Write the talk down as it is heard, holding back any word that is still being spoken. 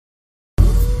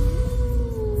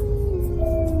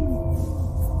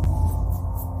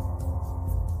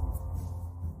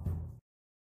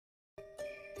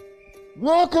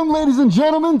Welcome, ladies and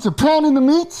gentlemen, to Pounding the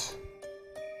Meat.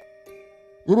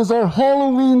 It is our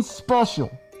Halloween special.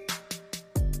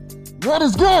 What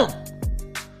is good?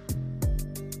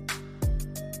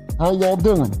 How y'all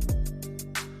doing?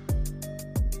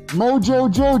 Mojo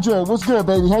Jojo, what's good,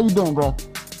 baby? How you doing, bro?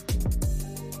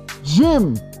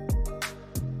 Jim,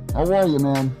 how are you,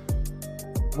 man?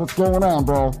 What's going on,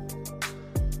 bro?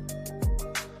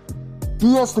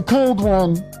 BS the cold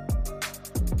one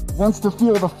wants to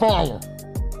feel the fire.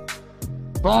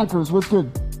 Bonkers, what's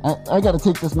good? I gotta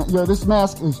take this mask. Yo, this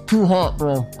mask is too hot,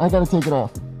 bro. I gotta take it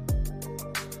off.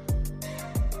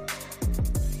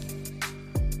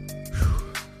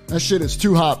 That shit is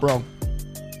too hot, bro.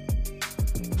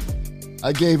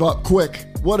 I gave up quick.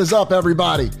 What is up,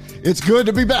 everybody? It's good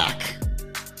to be back.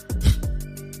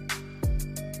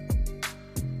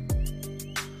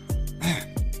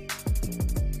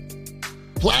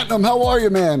 Platinum, how are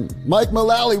you, man? Mike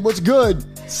Mullally, what's good?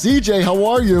 CJ, how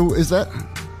are you? Is that...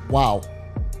 Wow.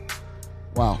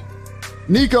 Wow.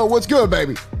 Nico, what's good,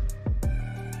 baby?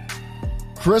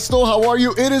 Crystal, how are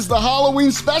you? It is the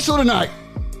Halloween special tonight.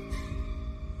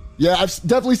 Yeah, I've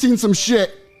definitely seen some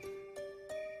shit.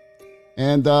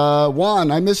 And, Juan,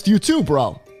 I missed you too,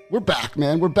 bro. We're back,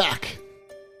 man. We're back.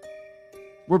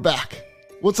 We're back.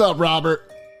 What's up, Robert?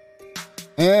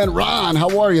 And Ron,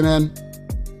 how are you, man?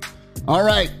 All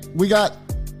right,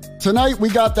 tonight we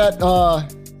got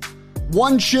that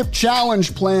one chip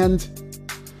challenge planned.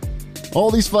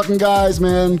 All these fucking guys,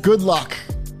 man, good luck.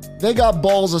 They got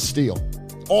balls of steel.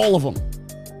 All of them.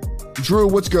 Drew,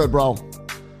 what's good, bro?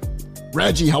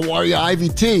 Reggie, how are you?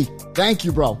 IVT, thank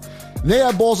you, bro. They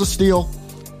have balls of steel.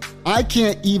 I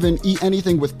can't even eat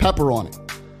anything with pepper on it,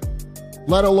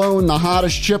 let alone the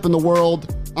hottest chip in the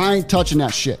world. I ain't touching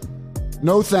that shit.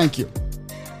 No, thank you.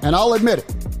 And I'll admit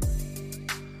it.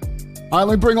 All right,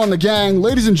 let me bring on the gang.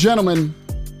 Ladies and gentlemen,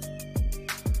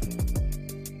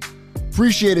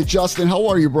 appreciate it, Justin. How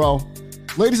are you, bro?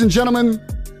 Ladies and gentlemen,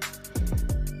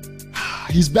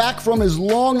 he's back from his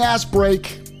long-ass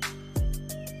break.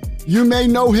 You may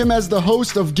know him as the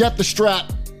host of Get the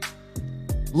Strap.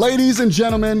 Ladies and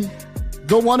gentlemen,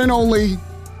 the one and only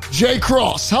Jay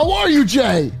Cross. How are you,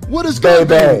 Jay? What is good,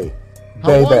 baby?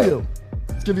 How are you?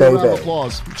 Let's give you a round of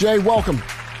applause. Jay, welcome.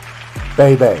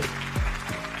 Baby.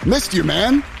 Missed you,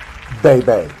 man.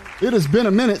 Baby. It has been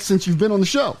a minute since you've been on the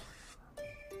show.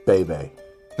 Baby.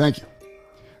 Thank you.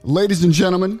 Ladies and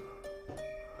gentlemen,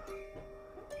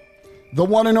 the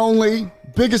one and only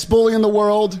biggest bully in the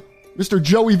world, Mr.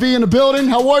 Joey V in the building.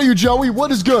 How are you, Joey? What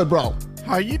is good, bro?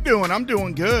 How you doing? I'm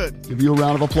doing good. Give you a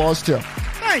round of applause, too.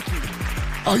 Thank you.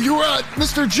 Oh, you're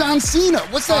Mr. John Cena.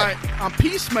 What's that? I'm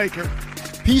Peacemaker.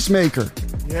 Peacemaker.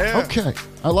 Yeah. Okay.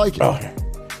 I like it. Okay.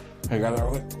 I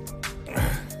got it.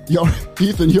 Yo,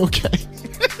 Ethan, you okay?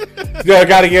 Yeah, I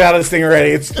got to get out of this thing already.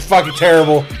 It's fucking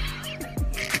terrible.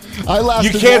 I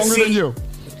lasted longer than you.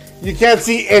 You can't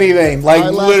see anything. Like, I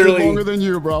lasted literally longer than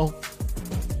you, bro.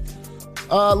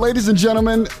 Ladies and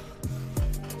gentlemen,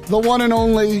 the one and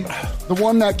only, the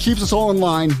one that keeps us all in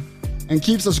line and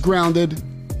keeps us grounded.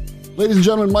 Ladies and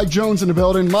gentlemen, Mike Jones in the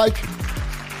building. Mike,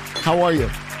 how are you?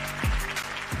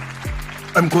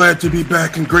 I'm glad to be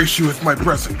back and grace you with my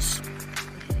presence.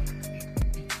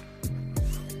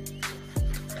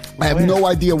 I have no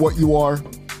idea what you are.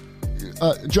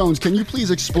 Jones, can you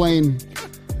please explain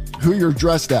who you're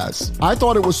dressed as? I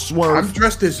thought it was Swerve. I'm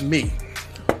dressed as me.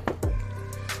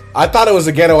 I thought it was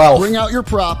a ghetto elf. Bring out your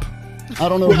prop. I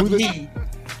don't know who this...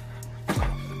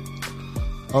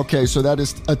 Okay, so that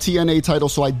is a TNA title,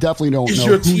 so I definitely don't know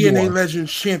your who you TNA are.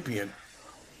 Legends champion.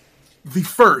 The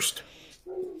first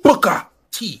Booker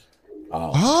T.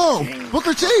 Oh,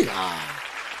 Booker T.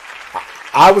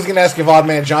 I was going to ask if Odd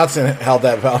Man Johnson held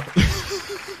that belt.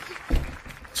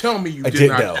 Tell me you did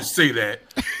not just say that.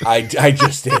 I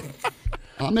just did.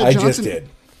 I just did.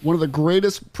 One of the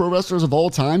greatest pro wrestlers of all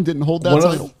time didn't hold that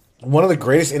title. One of the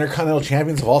greatest Intercontinental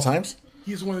Champions of all times?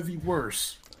 He's one of the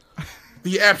worst.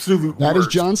 The absolute That worst.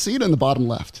 is John Cena in the bottom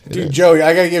left. Dude, Joey,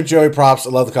 I got to give Joey props. I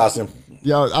love the costume.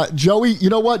 Yeah, Joey, you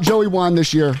know what? Joey won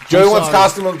this year. Joey wants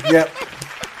costume. Yep.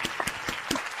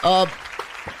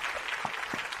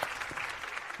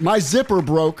 My zipper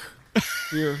broke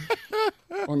here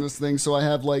on this thing, so I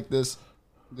have like this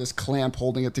clamp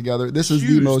holding it together. This is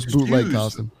the most bootleg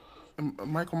costume.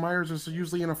 Michael Myers is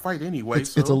usually in a fight anyway.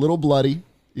 It's a little bloody,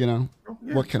 you know. Oh,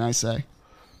 yeah. What can I say?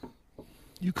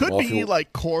 You could be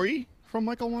like Corey from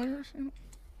Michael Myers. You know?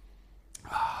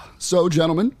 So,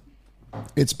 gentlemen,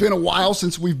 it's been a while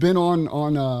since we've been on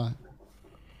the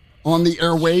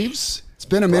airwaves. It's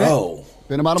been a minute. Bro,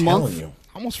 been about a month. I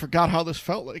almost forgot how this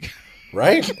felt like.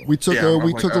 Right? We took a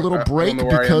little break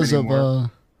because of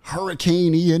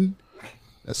Hurricane Ian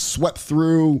that swept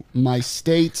through my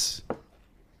state.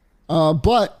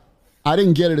 But I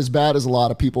didn't get it as bad as a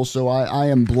lot of people, so I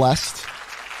am blessed.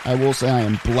 I will say I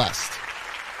am blessed.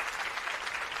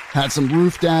 Had some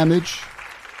roof damage,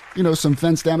 some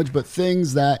fence damage, but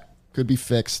things that could be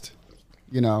fixed,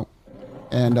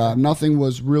 and nothing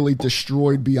was really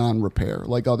destroyed beyond repair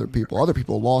like other people. Other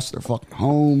people lost their fucking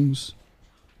homes.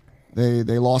 They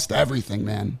lost everything,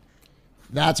 man.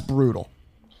 That's brutal.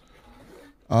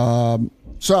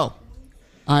 So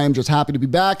I am just happy to be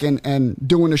back and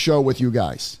doing a show with you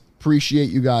guys. Appreciate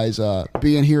you guys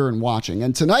being here and watching.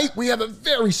 And tonight we have a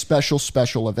very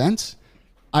special event.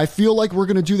 I feel like we're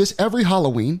going to do this every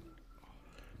Halloween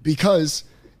because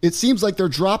it seems like they're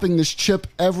dropping this chip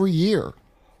every year.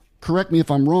 Correct me if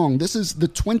I'm wrong. This is the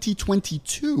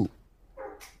 2022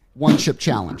 One Chip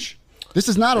Challenge. This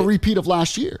is not a repeat of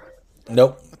last year.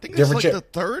 Nope. I think this is like the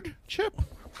third chip.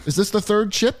 Is this the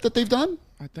third chip that they've done?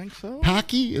 I think so.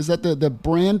 Paqui? Is that the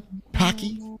brand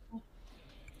Paqui?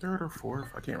 Third or fourth,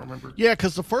 I can't remember. Yeah,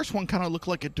 because the first one kind of looked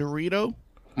like a Dorito.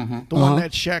 The one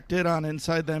that Shaq did on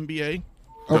Inside the NBA.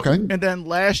 Okay. And then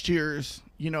last year's,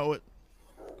 it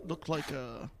looked like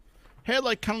had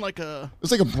like kind of like a.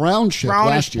 It's like a brown chip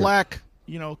last year. Black,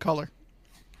 color.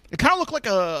 It kind of looked like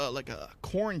a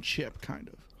corn chip, kind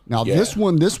of. Now this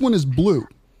one is blue.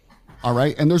 All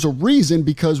right, and there's a reason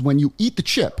because when you eat the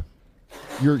chip,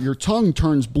 your tongue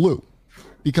turns blue.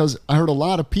 Because I heard a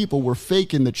lot of people were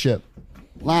faking the chip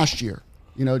last year.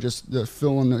 Just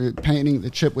painting the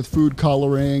chip with food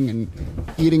coloring and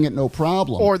eating it no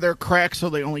problem. Or they're cracked, so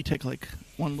they only take like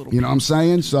one little. You know what I'm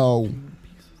saying? So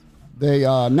they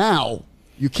now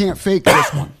you can't fake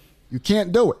this one. You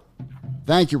can't do it.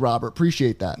 Thank you, Robert.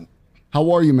 Appreciate that.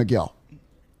 How are you, Miguel?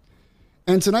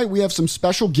 And tonight we have some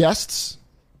special guests.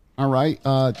 All right,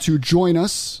 to join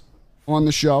us on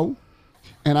the show,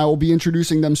 and I will be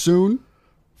introducing them soon.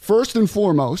 First and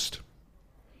foremost,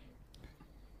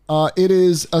 it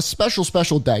is a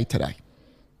special day today,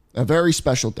 a very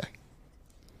special day.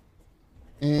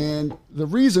 And the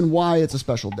reason why it's a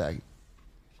special day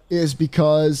is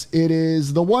because it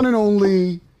is the one and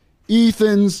only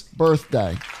Ethan's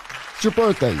birthday. It's your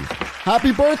birthday, Ethan.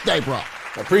 Happy birthday, bro.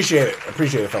 Appreciate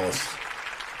it, fellas.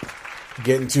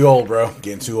 Getting too old, bro.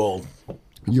 Getting too old.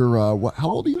 You're, what? How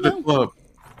old are you now?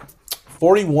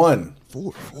 41.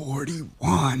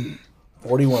 41.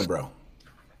 41, bro.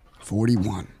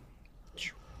 41.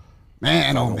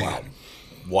 Man, oh man.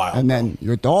 Wow. And then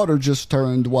your daughter just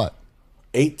turned what?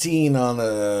 18 on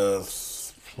a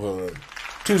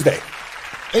Tuesday.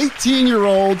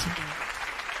 18-year-old.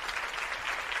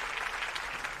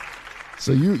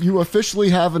 So you officially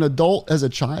have an adult as a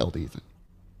child, Ethan.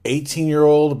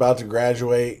 18-year-old about to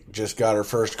graduate, just got her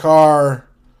first car.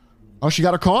 Oh, she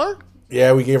got a car?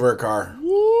 Yeah, we gave her a car.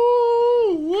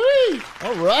 Woo-wee.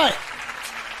 All right.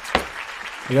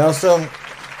 So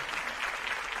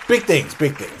big things.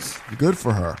 Good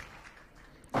for her.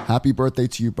 Happy birthday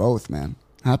to you both, man.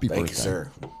 Happy birthday. Thank you,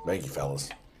 sir. Thank you, fellas.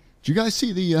 Did you guys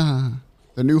see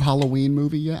the new Halloween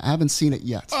movie yet? I haven't seen it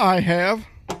yet. I have.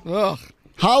 Ugh.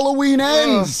 Halloween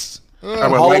Ends.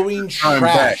 Halloween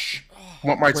trash.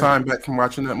 Want my time back from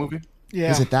watching that movie? Yeah.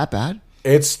 Is it that bad?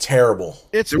 It's terrible.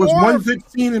 There was one good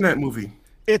scene in that movie.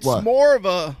 It's more of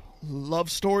a love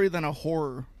story than a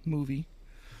horror movie.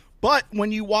 But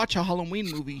when you watch a Halloween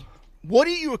movie, what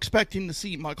are you expecting to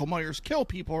see? Michael Myers kill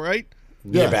people, right?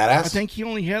 Yeah, badass. I think he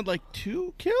only had like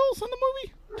 2 kills in the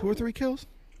movie. 2 or 3 kills.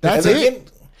 That's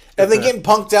it. And they getting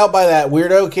punked out by that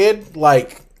weirdo kid.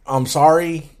 Like, I'm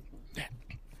sorry.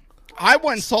 I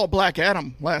went and saw Black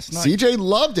Adam last night. CJ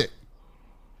loved it.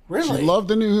 Really? She loved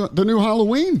the new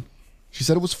Halloween. She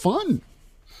said it was fun.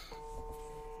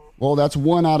 Well, that's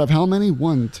 1 out of how many?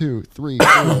 1, 2, 3,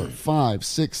 4, 5,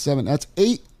 6, 7. That's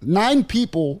 8, 9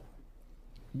 people.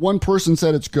 One person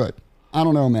said it's good. I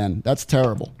don't know, man. That's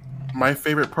terrible. My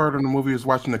favorite part of the movie is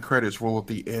watching the credits roll at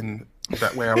the end.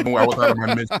 That way I knew I was out of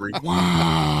my misery.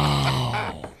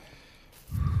 Wow.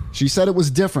 She said it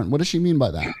was different. What does she mean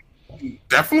by that?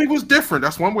 Definitely was different.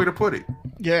 That's one way to put it.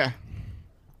 Yeah.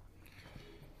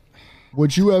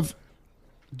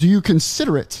 Do you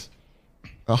consider it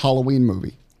a Halloween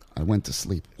movie? I went to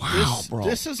sleep. Wow, bro.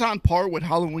 This is on par with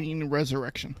Halloween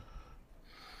Resurrection.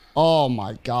 Oh,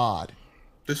 my God.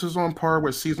 This is on par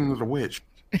with Season of the Witch.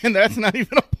 And that's not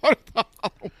even a part of the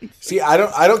Halloween. See, I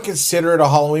don't consider it a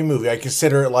Halloween movie. I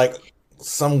consider it like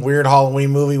some weird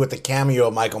Halloween movie with the cameo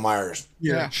of Michael Myers.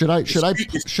 Yeah. Should I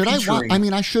watch? I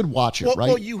mean, I should watch it, right?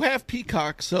 Well, you have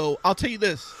Peacock, so I'll tell you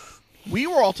this. We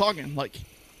were all talking, like,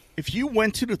 if you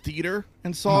went to the theater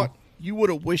and saw it, you would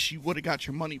have wished you would have got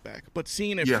your money back. But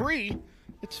seeing it free,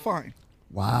 it's fine.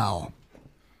 Wow.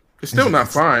 It's still not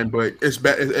fine, but it's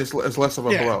it's less of a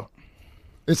blow.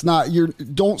 It's not.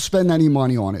 Don't spend any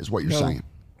money on it. Is what you're No. saying?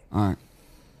 All right.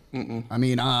 I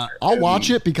mean, I'll watch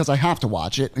it because I have to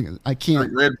watch it. I can't.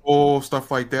 Like Red Bull, stuff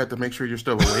like that, to make sure you're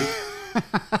still awake.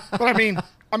 But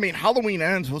I mean, Halloween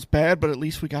Ends was bad, but at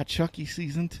least we got Chucky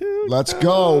season 2. Let's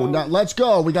go. Now, let's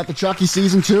go. We got the Chucky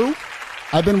season 2.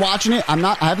 I've been watching it. I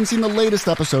haven't seen the latest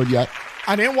episode yet.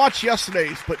 I didn't watch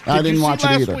yesterday's, but I didn't watch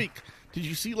it either. Week? Did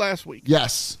you see last week?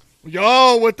 Yes.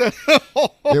 Yo, what the?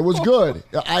 It was good.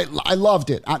 I loved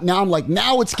it. Now I'm like,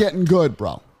 now it's getting good,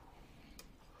 bro.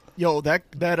 Yo,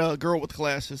 that girl with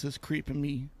glasses is creeping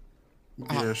me.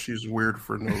 Yeah, she's weird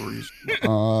for no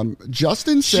reason.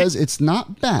 Justin says it's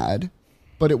not bad,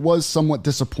 but it was somewhat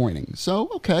disappointing. So,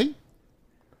 okay.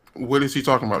 What is he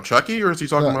talking about? Chucky, or is he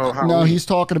talking about Halloween? No, he's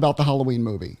talking about the Halloween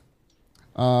movie.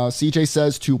 CJ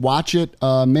says to watch it.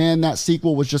 Man, that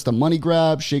sequel was just a money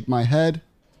grab. Shake my head.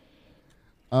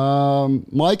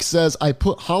 Mike says, I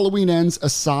put Halloween Ends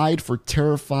aside for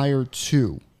Terrifier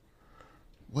 2.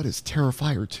 What is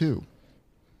Terrifier 2?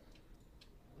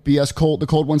 BS Colt, the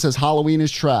cold one, says Halloween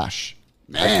is trash.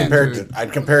 Man,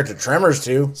 I'd compare it to Tremors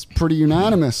 2. it's pretty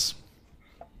unanimous.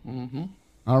 Mm-hmm.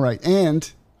 All right. And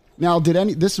now,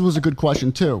 this was a good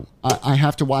question too. I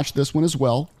have to watch this one as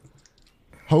well.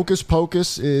 Hocus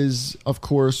Pocus is, of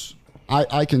course,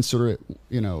 I consider it,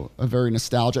 a very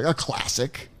nostalgic, a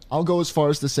classic. I'll go as far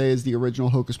as to say as the original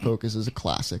Hocus Pocus is a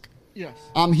classic. Yes.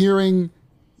 I'm hearing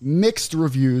mixed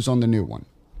reviews on the new one.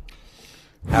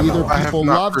 Either I have people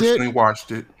not loved personally it.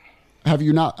 watched it. Have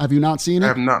you not seen it? I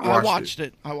have not watched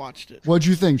it. I watched it. What'd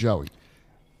you think, Joey?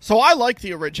 So I like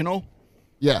the original.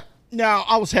 Yeah. Now,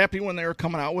 I was happy when they were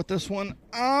coming out with this one.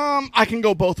 I can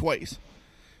go both ways.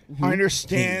 I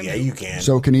understand. Yeah, you can.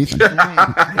 So can Ethan.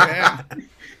 Yeah.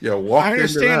 Yeah, walk I into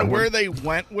understand that where one. they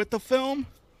went with the film,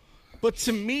 but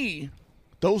to me,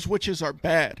 those witches are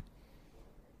bad.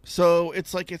 So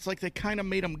it's like they kind of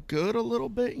made them good a little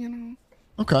bit,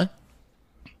 Okay.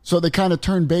 So they kind of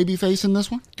turned babyface in this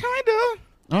one? Kind of.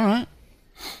 All right.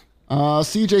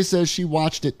 CJ says she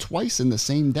watched it twice in the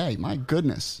same day. My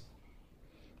goodness.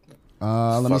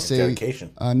 Let me Fucking see.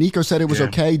 dedication. Nico said it was Yeah.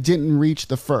 okay. Didn't reach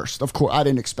the first. Of course, I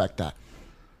didn't expect that.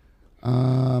 It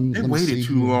let me waited see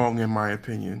too here. long, in my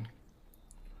opinion.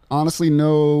 Honestly,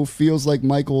 no. Feels like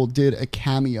Michael did a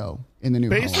cameo in the new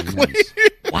Halloween Basically. Ends.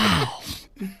 Wow.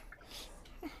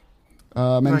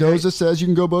 Mendoza says you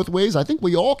can go both ways. I think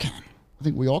we all can. I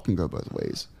think we all can go both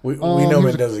ways. We know here's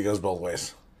Mendoza goes both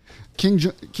ways.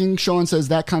 King Sean says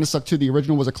that kind of sucked too. The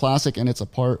original was a classic, and it's a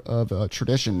part of a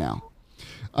tradition now.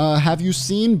 Have you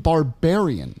seen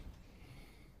Barbarian?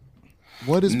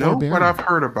 What is No, Barbarian? but I've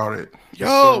heard about it. Yo,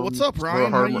 So, what's up, it's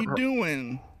Ryan? How hard- you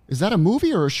doing? Is that a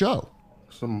movie or a show?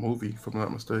 Some movie, if I'm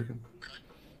not mistaken.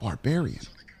 Barbarian.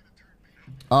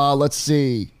 Let's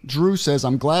see. Drew says,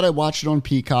 I'm glad I watched it on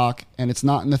Peacock, and it's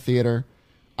not in the theater.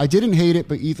 I didn't hate it,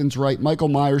 but Ethan's right. Michael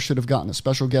Myers should have gotten a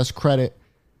special guest credit,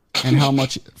 and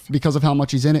because of how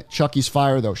much he's in it. Chucky's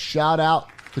fire, though. Shout out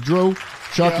to Drew.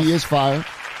 Chucky is fire.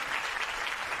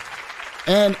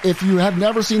 And if you have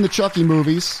never seen the Chucky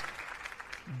movies,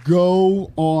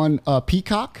 go on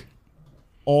Peacock.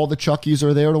 All the Chuckies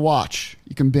are there to watch.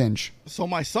 You can binge. So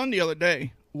my son the other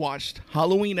day watched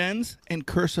Halloween Ends and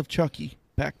Curse of Chucky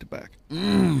back to back.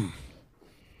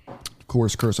 Of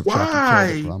course, Curse of Chucky. Why?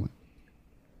 Killed it, probably.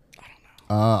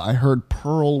 I heard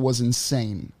Pearl was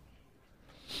insane.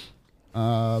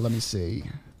 Let me see.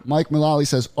 Mike Mullally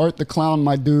says, Art the Clown,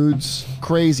 my dudes.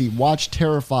 Crazy. Watch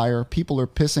Terrifier. People are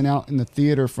pissing out in the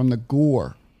theater from the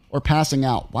gore. Or passing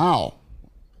out. Wow.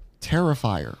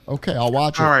 Terrifier. Okay, I'll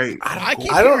watch it. All right. I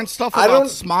keep I don't- hearing stuff I about don't-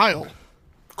 Smile.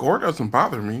 Gore doesn't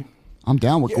bother me. I'm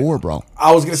down with gore, bro.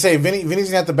 I was gonna say Vinny's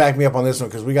gonna have to back me up on this one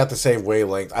because we got the same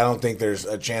wavelength. I don't think there's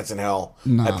a chance in hell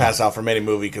I pass out from any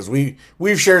movie because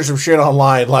we've shared some shit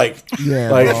online. Yeah,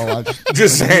 like bro.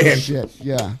 just saying. Shit,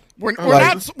 yeah.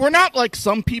 We're not like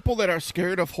some people that are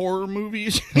scared of horror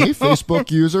movies. Hey, Facebook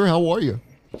user, how are you?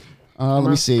 Let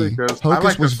me see. Because Hocus I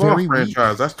like the was Saw very weak.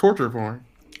 franchise. That's torture for him.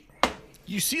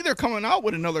 You see, they're coming out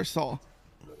with another Saw.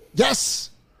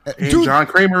 Yes. And Dude, John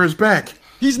Kramer is back.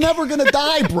 he's never going to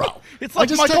die, bro. It's I like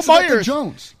just Michael texted that to Myers.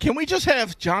 Jones. Can we just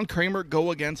have John Kramer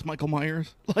go against Michael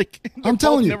Myers? Like, I'm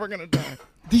telling you. never gonna die.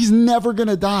 He's never going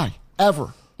to die.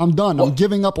 Ever. I'm done. I'm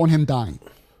giving up on him dying.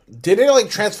 Did it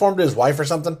transform to his wife or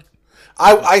something?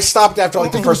 I stopped after the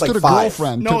It first was to the 5.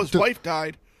 girlfriend. No, To- his to- wife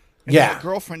died. And Yeah. his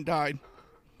girlfriend died.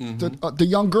 The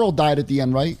young girl died at the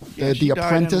end, right? Yeah, she the died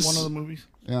apprentice. in one of the movies.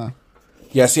 Yeah.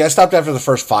 Yeah, see, I stopped after the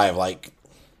first 5.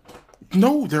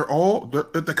 No, they're all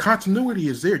the continuity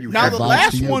is there. Now have the vibes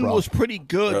last to you, one bro. was pretty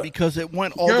good because it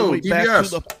went all Yo, the way back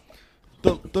DBS.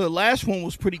 to the last one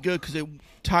was pretty good because it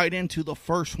tied into the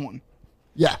first one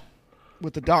Yeah.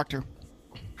 with the doctor.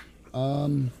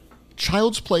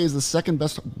 Child's Play is the second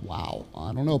best. Wow.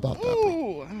 I don't know about that. Bro.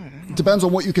 Ooh, Depends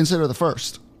on what you consider the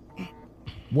first.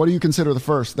 What do you consider the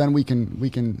first? Then we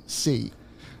can see.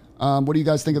 What do you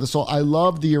guys think of the Saw? I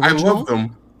love the I original. love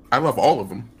them. I love all of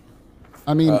them.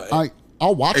 I mean,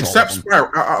 I'll watch Except all of them.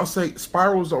 Spiral. I'll say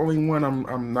Spiral's the only one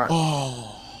I'm not.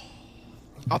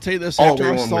 I'll tell you this: All after I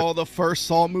the way on saw the first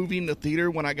Saw movie in the theater,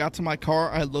 when I got to my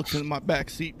car, I looked in my back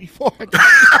seat before I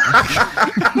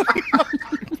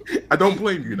I don't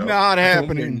blame you though. Not I don't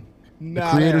blame happening. you.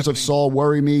 Not Creators of happening. Saw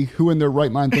worry me. Who in their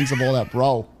right mind thinks of all that,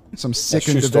 bro? Some sick That's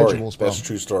true individuals, story. bro. That's a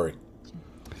true story.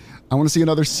 I want to see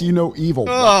another See No Evil.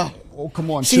 Ugh. Oh,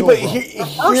 come on. See, chill, but bro. The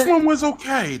first one was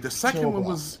okay. The second one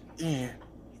was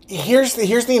here's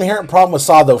the inherent problem with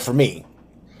Saw, though, for me.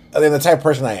 And the type of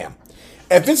person I am.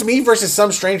 If it's me versus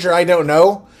some stranger I don't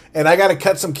know, and I got to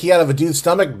cut some key out of a dude's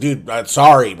stomach, dude,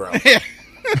 sorry, bro.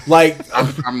 Like,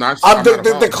 I'm not.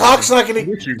 the clock's not going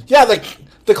to. Yeah,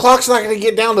 the clock's not going to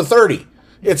get down to 30.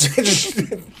 It's just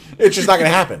not going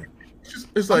to happen.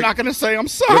 It's I'm like not gonna say I'm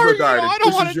sorry. guy, I this don't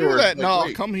is want to do yours. that. Like, No,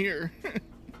 wait. come here.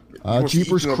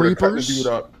 Jeepers Creepers. Dude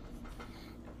up.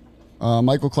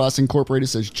 Michael Class Incorporated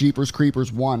says Jeepers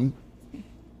Creepers 1.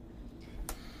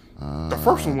 The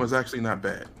first one was actually not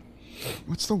bad.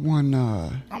 What's the one?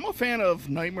 I'm a fan of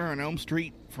Nightmare on Elm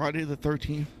Street, Friday the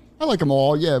 13th. I like them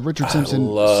all. Yeah, Richard Simpson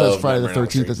love says Friday the Nightmare on Elm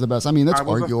 13th Street. is the best. I mean, that's I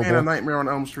was a fan of arguable. Nightmare on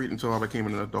Elm Street until I became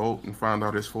an adult and found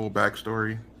out his full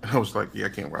backstory. And I was like, yeah, I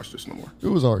can't watch this no more. It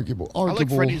was arguable. I like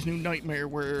Arguable. Freddy's New Nightmare,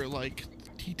 where like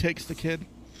he takes the kid.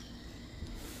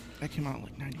 That came out in,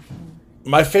 like 94.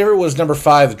 My favorite was number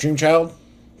 5, Dream Child.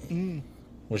 When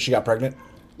she got pregnant.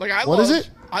 Like I What love, is it?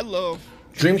 I love.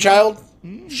 Dream Child.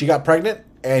 She got pregnant,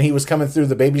 and he was coming through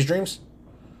the baby's dreams.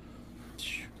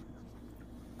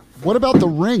 What about The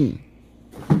Ring?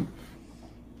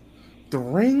 The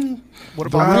Ring? What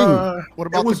The about Ring. what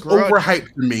about It was the Grudge?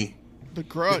 overhyped to me. The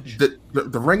Grudge.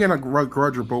 The Ring and the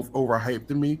Grudge are both overhyped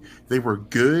to me. They were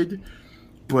good,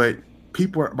 but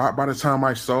people, by the time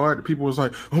I saw it, people was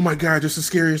like, oh my God, this is the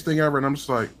scariest thing ever. And I'm just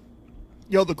like,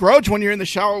 Yo, The Grudge. When you're in the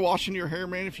shower washing your hair,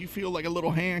 man, if you feel like a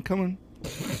little hand coming.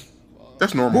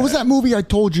 that's normal. What was that movie I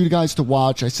told you guys to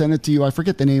watch? I sent it to you. I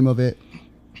forget the name of it.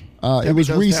 It was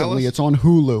Does recently. Dallas? It's on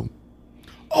Hulu.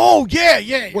 Oh yeah,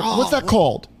 yeah. What's that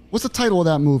called? What's the title of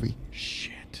that movie?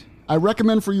 Shit. I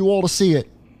recommend for you all to see it.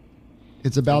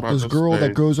 It's about About this this girl that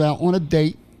date. goes out on a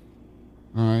date,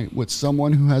 all right, with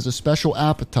someone who has a special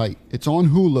appetite. It's on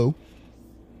Hulu.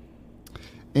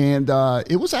 And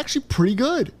it was actually pretty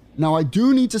good. Now, I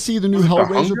do need to see the new The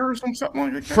Hellraiser. Hunger or something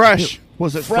like that? Fresh.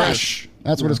 Was it Fresh.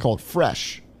 That's what it's called.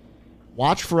 Fresh.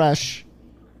 Watch Fresh.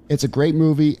 It's a great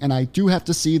movie. And I do have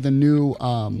to see the new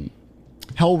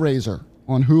Hellraiser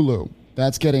on Hulu.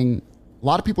 That's getting... A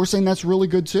lot of people are saying that's really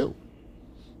good, too.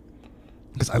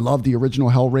 Because I love the original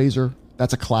Hellraiser.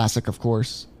 That's a classic, of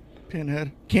course.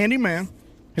 Pinhead. Candyman.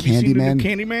 Have you seen the new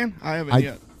Candyman? I haven't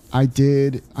yet. I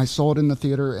did. I saw it in the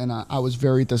theater, and I was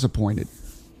very disappointed.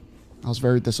 I was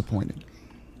very disappointed.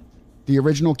 The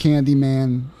original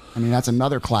Candyman, I mean, that's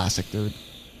another classic, dude.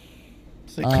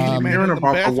 It's like Candyman I'm in hearing the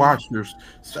about the bathroom. Watchers.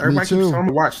 So everybody too. keeps telling me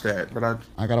to watch that, but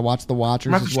I got to watch The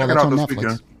Watchers I'm as gonna well. check it That's out on this Netflix.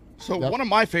 weekend. So Yep. one of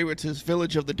my favorites is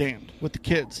Village of the Damned with the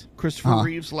kids. Christopher Uh-huh.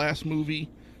 Reeve's last movie.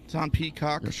 It's on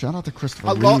Peacock. Yeah, shout out to Christopher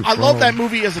I Reeve, love bro. that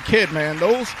movie as a kid, man.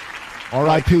 Those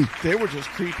R.I.P. they were just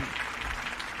creepy.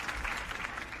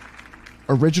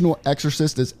 Original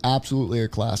Exorcist is absolutely a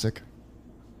classic.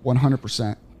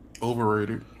 100%.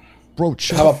 overrated. Bro,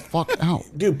 chill How the about- fuck out.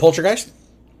 Dude, Poltergeist?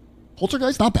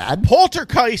 Poltergeist, not bad.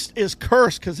 Poltergeist is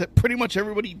cursed because pretty much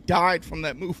everybody died from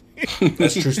that movie.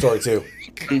 That's a true story, too.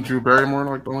 Ain't Drew Barrymore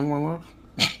like the only one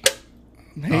left?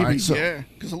 Maybe, All right, so yeah.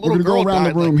 Because a We're little going to girl go around the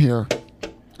died. room Like, here.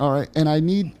 All right. And I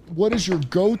need, what is your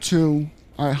go-to?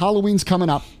 All right, Halloween's coming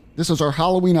up. This is our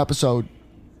Halloween episode.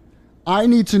 I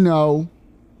need to know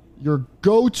your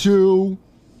go-to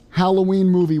Halloween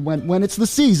movie when it's the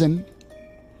season.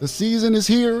 The season is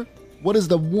here. What is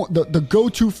the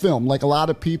go-to film? Like a lot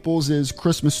of people's is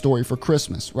Christmas Story for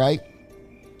Christmas, right?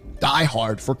 Die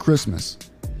Hard for Christmas.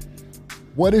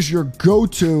 What is your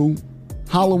go-to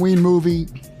Halloween movie?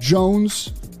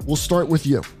 Jones, we'll start with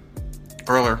you.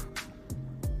 Thriller.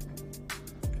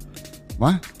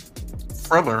 What?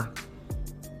 Thriller.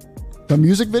 The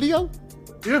music video?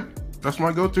 Yeah, that's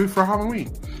my go-to for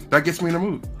Halloween. That gets me in the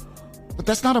mood. But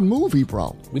that's not a movie,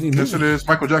 bro. We need Yes, it movies. is.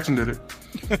 Michael Jackson did it.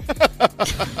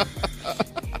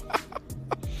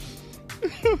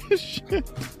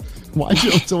 Why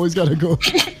Jones always got to go,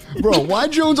 bro? Why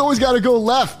Jones always got to go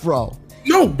left, bro?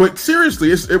 No, but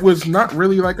seriously, it was not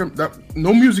really like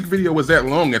no music video was that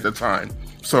long at the time.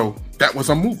 So that was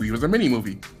a movie. It was a mini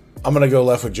movie. I'm gonna go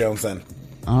left with Jones then.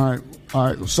 All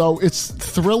right. So it's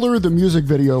Thriller, the music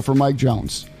video for Mike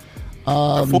Jones.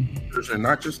 A full version,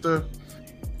 not just the.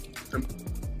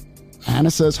 Anna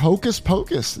says Hocus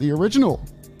Pocus, the original.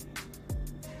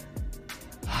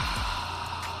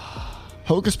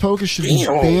 Hocus Pocus should be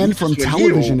banned from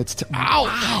television. It's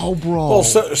wow, bro. Well,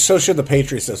 so should the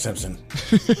Patriots, though, Simpson.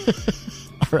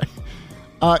 All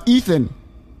right, Ethan,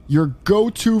 your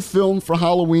go-to film for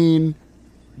Halloween.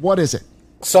 What is it?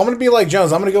 So I'm gonna be like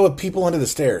Jones. I'm gonna go with People Under the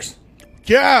Stairs.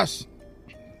 Yes.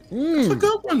 That's a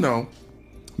good one, though.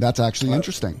 That's actually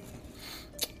interesting.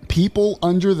 People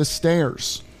Under the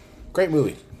Stairs. Great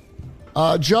movie.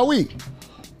 Joey.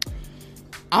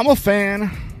 I'm a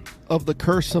fan of The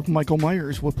Curse of Michael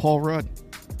Myers with Paul Rudd.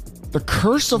 The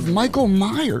Curse of Michael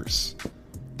Myers.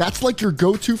 That's like your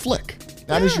go-to flick.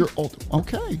 That is your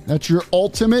okay. That's your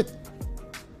ultimate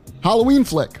Halloween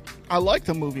flick. I like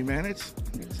the movie, man. It's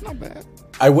not bad.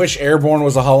 I wish Airborne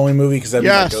was a Halloween movie because that'd be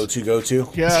my go-to.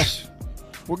 Yes.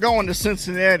 We're going to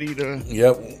Cincinnati to...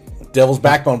 Yep. Devil's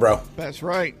Backbone, bro. That's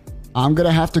right. I'm going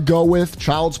to have to go with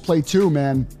Child's Play 2,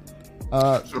 man.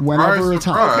 Whenever it's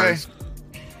Okay.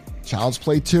 Child's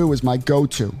Play 2 is my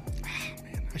go-to.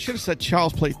 I should have said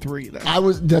Child's Play 3.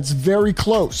 That's very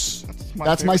close.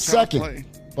 That's my second.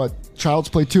 But Child's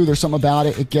Play 2, there's something about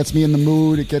it. It gets me in the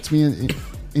mood. It gets me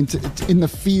in the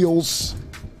feels.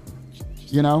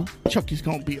 You know? Chucky's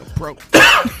going to be a pro.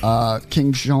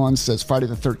 King Sean says Friday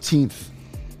the 13th.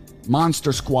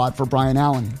 Monster Squad for Brian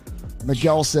Allen.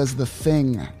 Miguel says The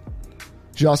Thing.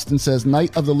 Justin says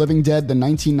Night of the Living Dead, the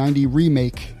 1990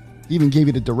 remake. He even gave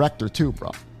you the director too,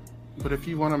 bro. But if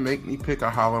you want to make me pick a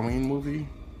Halloween movie,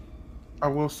 I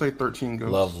will say 13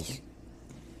 Ghosts. Love.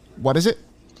 What is it?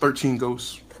 13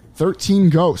 Ghosts. 13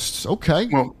 Ghosts. Okay.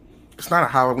 Well, it's not a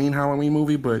Halloween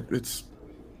movie, but it's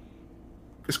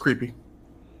creepy.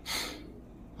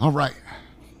 All right.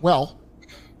 Well,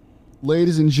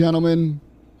 ladies and gentlemen,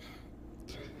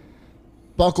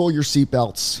 buckle your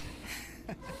seatbelts.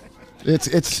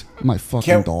 It's my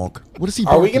fucking dog. What is he?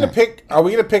 Are we gonna pick a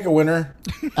winner?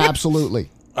 Absolutely.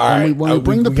 All right. When we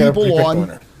bring the people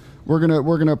on, we're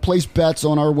gonna place bets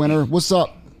on our winner. What's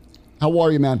up? How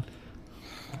are you, man?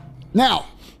 Now,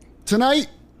 tonight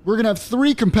we're gonna have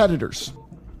 3 competitors.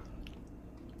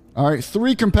 All right,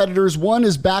 3 competitors. One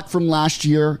is back from last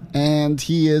year, and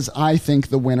he is, I think,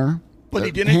 the winner. But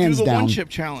he didn't do the one-chip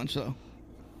challenge, though.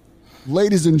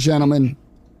 Ladies and gentlemen,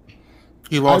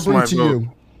 he lost my vote.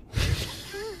 You.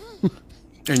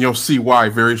 And you'll see why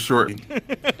very shortly.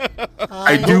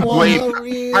 I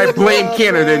blame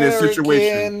Canada in this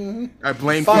situation. I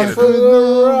blame Canada. For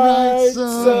the rights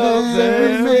of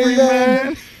every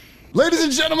man. Ladies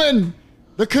and gentlemen,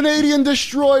 the Canadian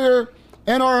destroyer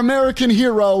and our American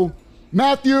hero,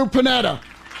 Matthew Panetta.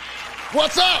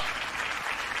 What's up?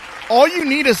 All you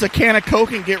need is a can of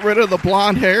Coke and get rid of the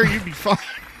blonde hair. You'd be fine.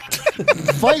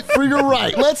 Fight for your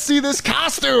right. Let's see this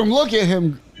costume. Look at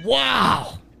him.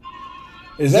 Wow.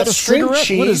 Is that string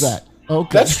cheese? What is that?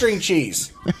 Okay. That's string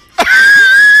cheese.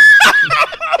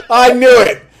 I knew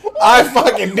it. I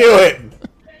fucking knew it.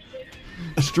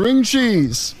 String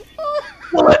cheese.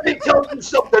 Well, let me tell you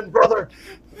something, brother.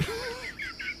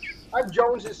 I'm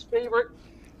Jones's favorite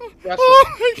wrestler. Oh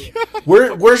my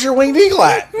God. Where's your winged eagle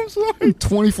at?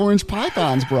 24-inch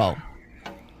pythons, bro.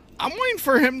 I'm waiting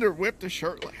for him to whip the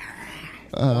shirt.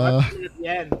 At the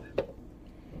end.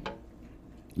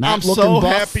 I'm so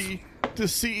happy to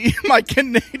see my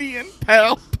Canadian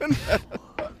pal.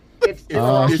 He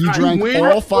drank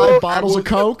all 5 bottles of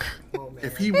Coke.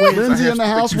 If he wins, Lindsay in the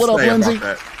house. What up, Lindsay?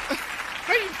 I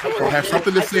have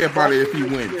something to say about it if he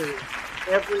wins.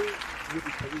 Every week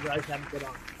that you guys haven't been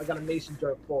on, I got a mason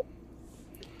jar full.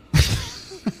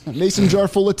 Mason jar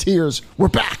full of tears. We're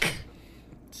back.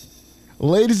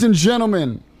 Ladies and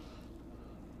gentlemen,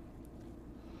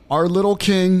 our little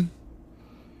king.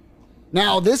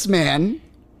 Now, this man...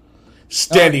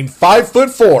 Standing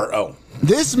 5'4". Oh.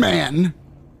 This man,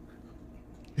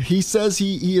 he says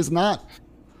he is not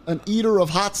an eater of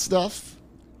hot stuff,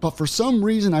 but for some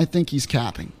reason, I think he's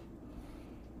capping.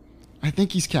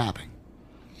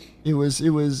 It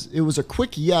was a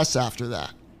quick yes after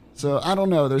that. So I don't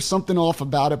know. There's something off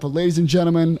about it. But ladies and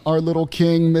gentlemen, our little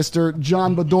king, Mr.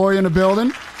 John Bedoya in the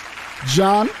building.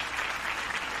 John.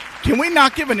 Can we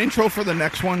not give an intro for the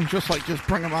next one? Just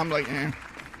bring him on like, eh.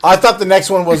 I thought the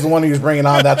next one was the one he was bringing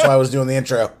on. That's why I was doing the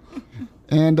intro.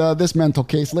 And this mental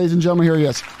case. Ladies and gentlemen, here he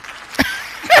is.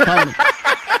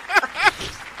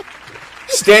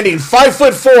 Standing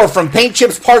 5'4" from Paint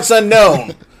Chips Parts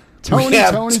Unknown. Tony, we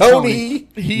have Tony.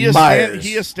 He is Myers.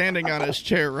 he is standing on his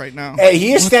chair right now. Hey,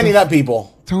 he is standing up,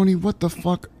 people. Tony, what the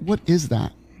fuck? What is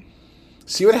that?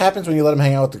 See what happens when you let him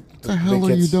hang out with What the hell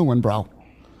are you doing, bro?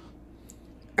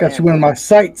 Got you one of my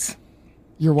sights.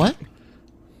 You're what?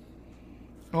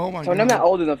 Oh my Tony, god. I'm not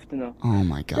old enough to know. Oh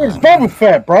my It's god. Boba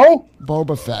Fett, bro.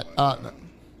 Boba Fett.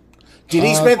 Did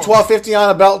he spend $12.50 on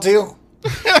a belt too?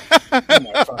 Oh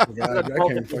my fucking god! I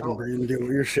can't fucking breathe and deal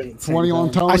with your shit. At the same 20 on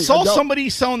time. Tony. I saw Yo, somebody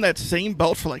selling that same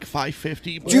belt for like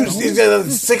 $550. Dude, it's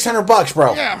 $600,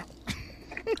 bro. Yeah.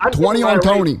 I'm 20 giving on my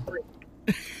Tony.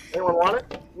 rate. Anyone want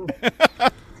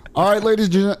it? All right,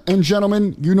 ladies and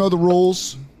gentlemen, you know the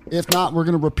rules. If not, we're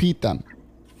going to repeat them.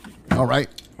 All right.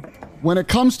 When it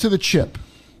comes to the chip,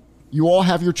 you all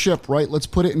have your chip, right? Let's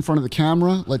put it in front of the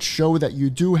camera. Let's show that you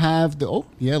do have the... Oh,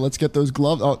 yeah, let's get those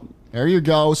gloves. Oh, there you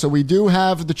go. So we do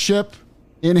have the chip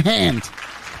in hand.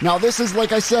 Now, this is,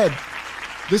 like I said,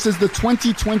 this is the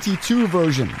 2022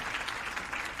 version.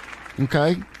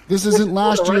 Okay? This isn't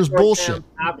last year's bullshit.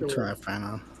 Try to find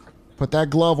out. Put that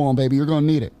glove on, baby. You're going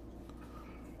to need it.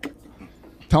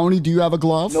 Tony, do you have a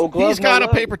glove? No gloves. He's got no a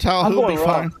glove. paper towel. I'm He'll going be raw.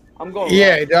 fine. I'm going.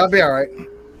 Yeah, I'll be all right.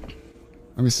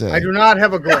 Let me see. I do not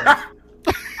have a glove.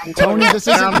 Tony, this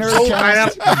isn't I'm so-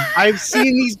 Nerdcast. I've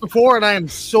seen these before, and I am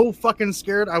so fucking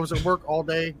scared. I was at work all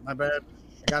day. My bad.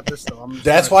 I got this though.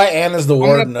 That's why Anna's the gonna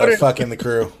warden put of it- fucking the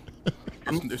crew.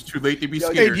 It's too late to be Yo,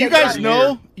 Hey, scared. do you Yeah, guys yeah.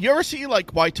 know? You ever see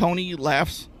like why Tony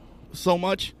laughs so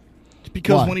much? It's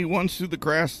because Why? when he runs through the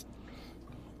grass,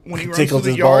 when he runs Tickles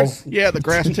through the his yard, balls? yeah, the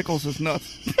grass tickles his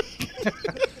nuts.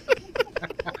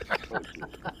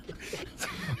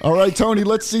 All right, Tony,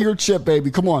 let's see your chip, baby.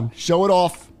 Come on, show it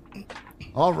off.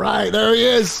 All right, there he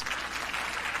is.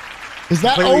 Is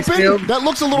that Completely open? sealed? That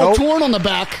looks a little Nope. torn on the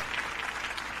back.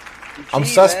 I'm Cheating,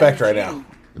 suspect man. right now.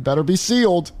 It better be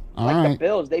sealed. All Like right. the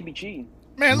Bills, they be cheating.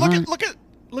 Man, All right.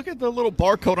 look at the little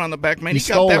barcode on the back, man. He He,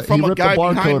 got stole that it. from He a ripped the guy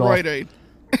barcode behind off. Rite Aid.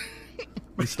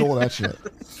 We stole that shit.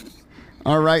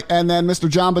 All right, and then Mr.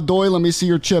 John Bedoy, let me see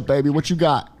your chip, baby. What you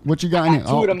got? What you got in here?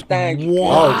 Two of them things.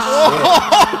 Wow,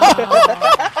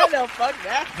 No, fuck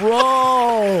that.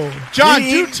 bro. John,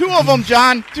 He- do two of them,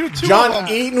 John. Do two of John them.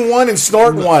 eating one and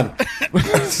snorting one.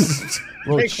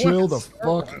 Bro, Hey, chill the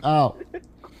what? fuck out.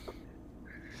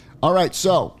 All right,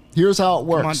 so here's how it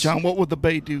works. Come on, John. What would the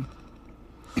Bay do?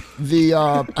 The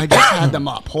I just had them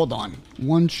up. Hold on.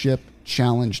 One Chip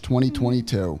Challenge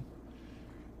 2022.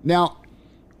 Now,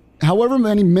 however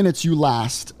many minutes you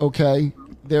last, okay,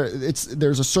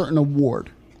 there's a certain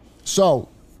award. So,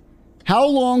 how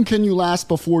long can you last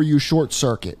before you short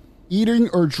circuit? Eating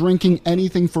or drinking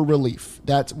anything for relief.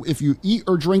 That's if you eat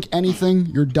or drink anything,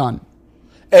 you're done.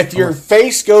 If your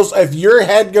if your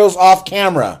head goes off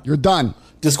camera, You're done.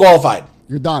 disqualified.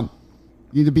 You're done.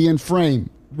 You need to be in frame.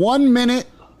 1 minute.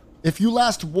 If you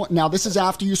last one, now this is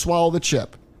after you swallow the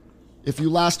chip. If you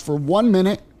last for 1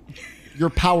 minute, you're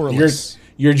powerless.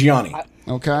 You're Gianni.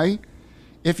 Okay?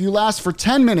 If you last for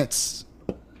 10 minutes,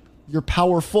 you're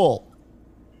powerful.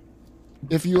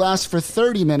 If you last for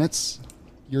 30 minutes,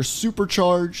 you're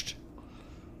supercharged.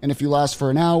 And if you last for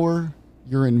an hour,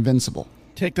 you're invincible.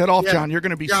 Take that off, Yeah. John. You're going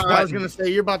to be John, sweating. I was gonna say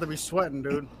you're about to be sweating,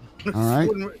 dude. All right.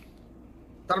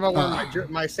 Thought about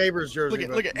wearing my Sabres jersey.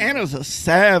 Look at Anna's a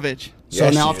savage. So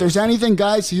Yes, now she if there's anything,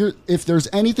 guys, here, if there's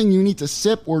anything you need to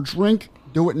sip or drink,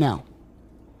 do it now.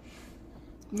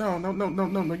 No.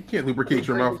 You can't lubricate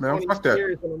your mouth now. 20 Fuck that.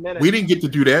 years in a minute. We didn't get to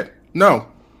do that. No.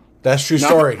 That's true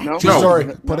story. no. True No. story.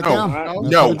 Put it No. down.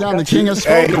 No. Put it down. The king has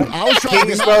Hey, spoken. I was trying King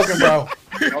to is be nice. spoken, bro.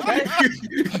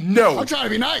 No. I'm trying to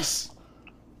be nice.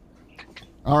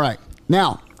 All right.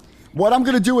 Now, what I'm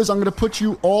going to do is I'm going to put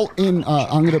you all in.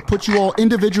 I'm going to put you all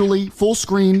individually, full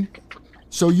screen,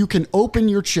 so you can open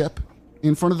your chip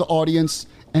in front of the audience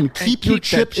and keep your keep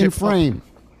that chip in chip frame.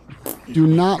 Do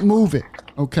not move it.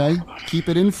 Okay. Keep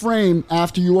it in frame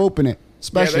after you open it. Yeah,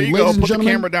 Especially, there you ladies go. and Put the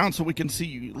gentlemen. camera down so we can see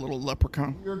you, you little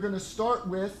leprechaun. We're going to start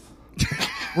with.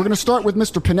 We're going to start with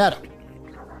Mr. Panetta.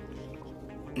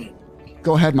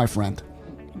 Go ahead, my friend.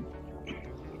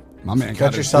 My man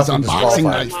got his yourself and unboxing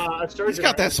disqualified. knife. He's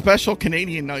got that special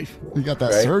Canadian knife. You got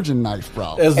that Right. surgeon knife,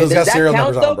 bro. It's Hey, got does that serial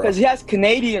count numbers though? on, bro. Because he has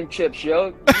Canadian chips,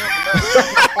 yo.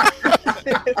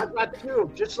 I've got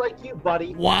two, just like you,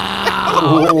 buddy.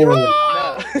 Wow.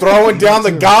 No. Throwing down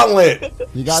the gauntlet.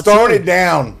 You got Throwing two. it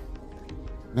down.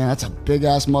 Man, that's a big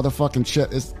ass motherfucking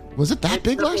chip. Was it that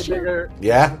big last year? Bigger.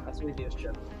 Yeah. That's the easiest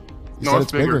chip. You No, said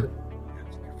it's bigger.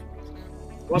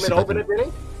 Want me to open it,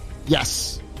 Vinny?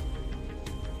 Yes.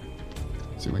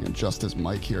 See if we can adjust his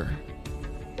mic here.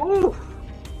 Ooh,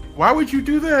 Why would you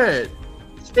do that?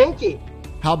 stinky.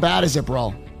 How bad is it,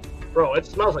 bro? Bro, it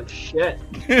smells like shit.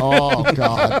 Oh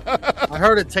God. I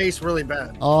heard it tastes really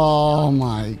bad. Oh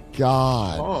my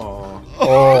God. Oh.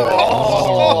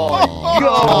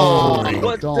 Oh,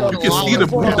 What don't. the- You can see the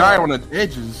blue dye on the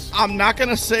edges. I'm not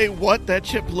gonna say what that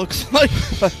chip looks like.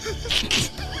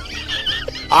 But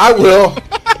I will.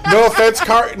 No offense,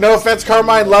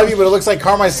 Carmine. Love you, but it looks like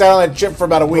Carmine sat on that chip for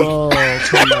about a week. Oh,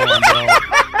 come on, bro.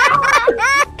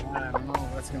 I don't know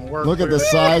if that's gonna work. Look at the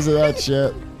size of that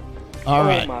shit. All Oh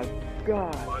right. my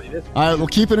god. All right, we'll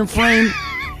keep it in frame.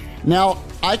 Now,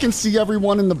 I can see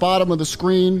everyone in the bottom of the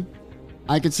screen.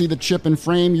 I can see the chip in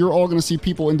frame. You're all going to see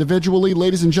people individually.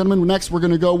 Ladies and gentlemen, next we're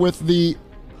going to go with the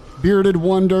bearded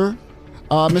wonder,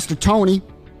 Mr. Tony.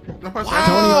 wow, are you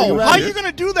how ready? are you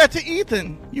gonna do that to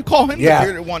Ethan? You call him the Yeah,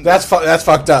 bearded one. that's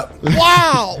fucked up,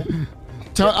 wow.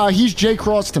 He's Jay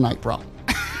Cross tonight, bro.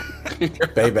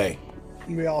 baby.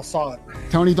 We all saw it.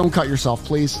 Tony, don't cut yourself,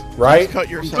 please. Right? Cut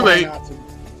yourself. Wait. Not to-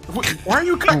 Why are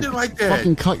you cutting it like that?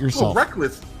 Fucking cut So yourself.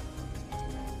 reckless.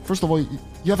 First of all, you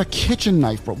have a kitchen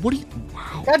knife, bro. What do you?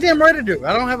 Wow. Goddamn right I do.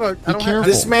 I don't have a. I don't careful. have,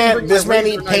 This man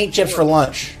eat paint chips for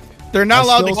lunch. They're not I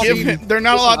allowed to still give see- him. They're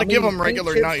not Listen, allowed to I'm give eating him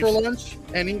regular paint knives. chips for lunch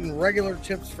and eating regular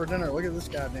chips for dinner. Look at this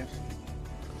goddamn.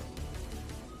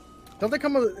 Don't they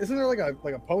come with? Isn't there like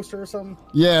a poster or something?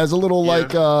 Yeah, it's a little Yeah.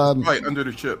 like Right under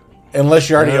the chip. Unless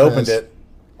you already There it opened is. it,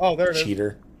 Oh, there it is.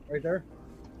 cheater. Right there.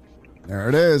 There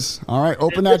it is. All right,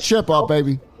 open that chip up,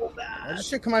 baby. Why this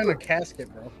shit come out in a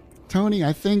casket, bro? Tony,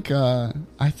 I think you're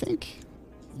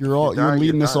dying,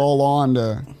 leading you're us dying. all on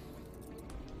to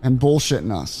and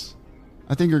bullshitting us.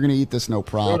 I think you're gonna eat this no Dude,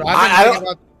 problem. I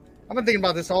I've been thinking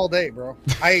about this all day, bro.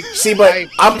 See, but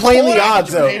I'm playing the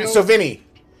odds though. tomatoes. So Vinny,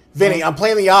 I'm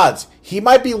playing the odds. He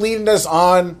might be leading us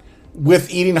on with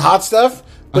eating hot stuff,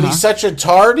 but he's such a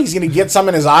tard. He's gonna get some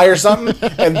in his eye or something,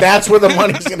 and that's where the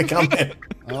money's gonna come in.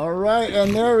 All right,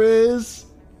 and there is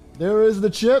the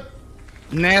chip.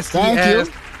 Nasty Thank ass.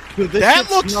 you. Dude, this That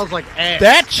shit looks- smells like ass.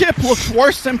 That chip looks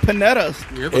worse than Panetta's.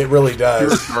 It really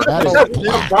does. That is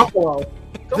black. Buffalo.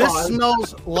 Come This on.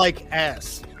 smells like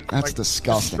ass. That's Like,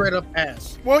 disgusting. Straight up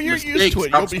ass. Well, you're used to it. You'll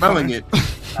Stop be smelling fine. it.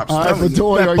 Stop All right, smelling it.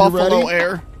 Bedoy, That are you buffalo ready?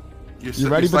 air. You're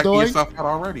ready, psyching Bedoy? yourself out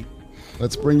already.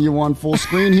 Let's bring you on full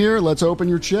screen here. Let's open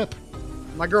your chip.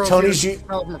 My girl Tony's here you-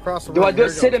 smelled from across the Do room. I do a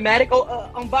There you go. cinematic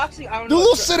unboxing? I don't Do a know.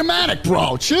 little cinematic,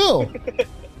 bro. Chill.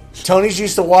 Tony's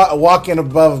used to walk in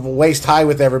above waist high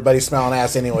with everybody smelling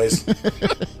ass, anyways.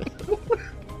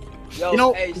 Yo, You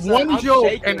know, hey, son, one I'm joke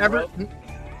shaking, and every. bro.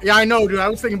 Yeah, I know, dude. I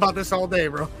was thinking about this all day,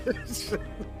 bro.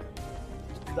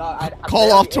 Dog, I Call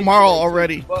barely off ate tomorrow today,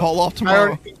 already. but- Call off I tomorrow.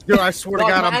 already, dude, I swear to Dog,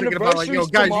 God, my I'm thinking about like, yo,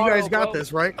 anniversary's guys, you guys tomorrow, got bro.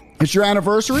 this, right? It's your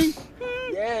anniversary.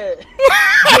 Yeah.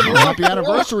 Happy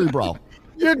anniversary, bro.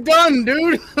 You're done,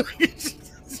 dude.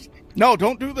 No,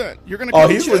 don't do that. You're gonna. Oh, kill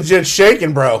he's the chip. legit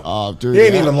shaking, bro. Oh, dude. He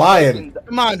ain't yeah. even lying.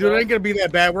 Come on, dude. It ain't gonna be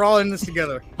that bad. We're all in this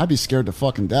together. I'd be scared to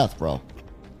fucking death, bro.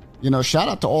 You know, shout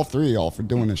out to all three of y'all for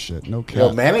doing this shit. No cap.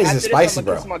 Yo, mayonnaise After is this, spicy, I'm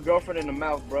gonna bro. kiss my girlfriend in the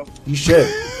mouth, bro. You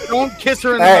should. Don't kiss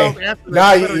her in the Hey, mouth after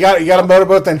nah, this. you got to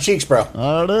motorboat them cheeks, bro.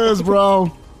 There it is, bro.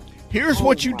 Here's Oh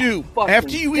what you my do. fucking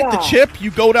After you eat the God. chip,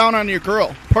 you go down on your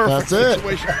girl. Perfect That's it.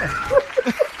 situation.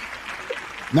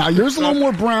 Now yours a little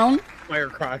more brown. Fire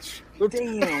crotch.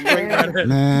 Damn, man.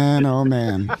 Man, oh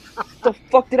man. What the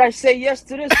fuck did I say yes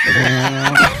to this?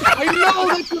 Man. I know,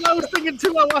 that's what I was thinking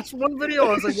too. I watched one video.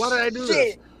 I was like, why did I do this?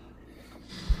 Shit.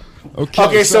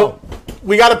 Okay, so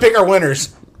we got to pick our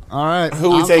winners. all right.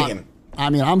 Who we taking? I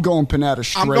mean, I'm going Panetta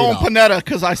straight I'm going up. Panetta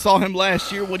because I saw him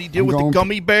last year. What he did I'm with the going-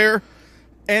 gummy bear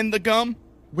and the gum.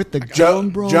 With the gum,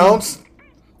 bro. Jones?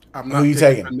 I'm Who not you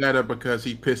taking taking? Panetta because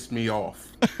he pissed me off.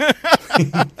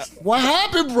 What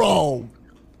happened, bro?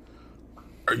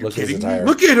 Are you Look at his kidding me? attire.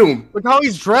 Look at him. Look how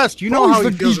he's dressed. You know Bro, how he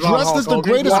he's feels about dressed Hulk as the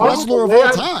Hogan. greatest Wow. wrestler of all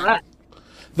time.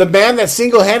 The man that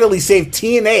single-handedly saved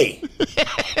TNA.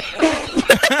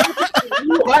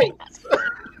 Right.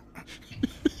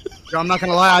 Yo, I'm not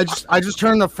gonna lie. I just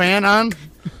turned the fan on.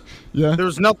 Yeah. There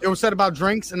was no. It was said about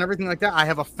drinks and everything like that. I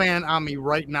have a fan on me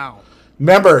right now.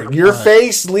 Remember, your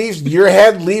face leaves, your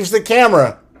head leaves the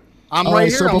camera. I'm All right right,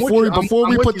 here. so I'm with before you. before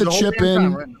I'm we with put you the whole chip damn time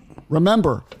in, right now.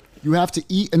 remember, you have to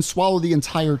eat and swallow the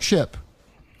entire chip.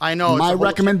 I know. it's My a whole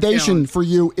recommendation challenge. for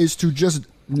you is to just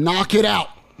knock it out.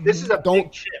 This is a Don't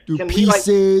big chip. do Can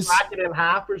pieces. we like crack it in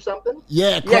half or something?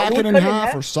 Yeah, crack can it we in cut it in half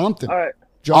half? or something. All right.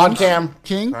 On cam.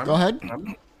 King, go ahead.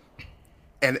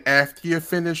 And after you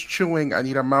finish chewing, I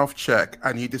need a mouth check.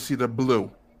 I need to see the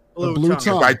blue. blue tongue.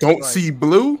 tongue. If I don't Right. see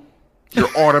blue, you're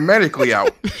automatically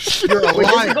out. You're a Wait,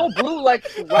 does liar. it go blue like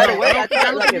right away? I I thought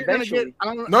don't like think you're gonna get. eventually. I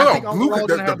don't. No, I no, think blue. overall The,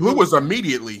 gonna the have blue was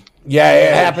immediately. Yeah,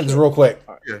 it happens real quick.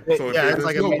 Yeah. So if Yeah, there's it's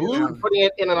like no immediate. blue, Putting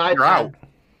it in an you're out. iPad.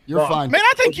 You're fine. Man,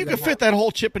 I think you could fit that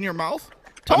whole chip in your mouth.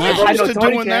 Tony's I used know to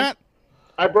Tony doing can. that.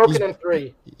 I broke it in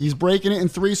 3. He's breaking it in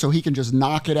 3 so he can just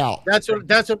knock it out. That's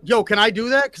what. Yo, can I do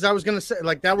that? Because I was gonna say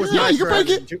like that was Yeah, my you can break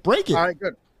strategy. it. Break it. All right,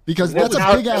 good. Because that's a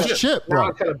Now big ass chip, Now bro.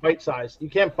 it's kind of bite sized. You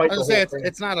can't bite I the was whole gonna say thing.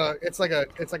 it's not a. It's like a.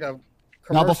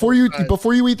 Now before you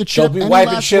eat the chip, Don't be any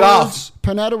wiping last shit words?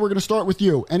 Panetta, we're gonna start with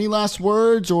you. Any last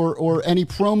words or any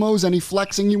promos, any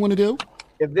flexing you want to do?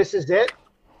 If this is it,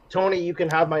 Tony, you can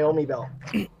have my Omi belt.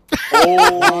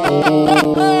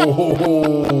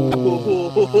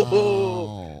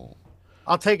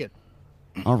 I'll take it.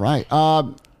 All right.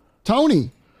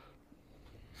 Tony,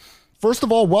 first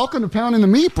of all, welcome to Pounding the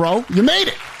Meat, bro. You made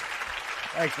it.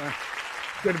 Thanks, man.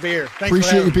 Good to be here. Thanks for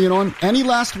Appreciate having you me. being on. Any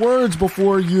last words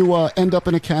before you end up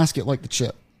in a casket like the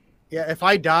chip? Yeah, if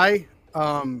I die,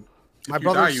 my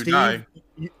brother you Steve, die.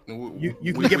 you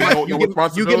We can get my hold no you get my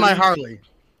responsibility. Harley.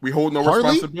 We hold no Harley?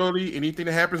 responsibility. Anything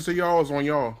that happens to y'all is on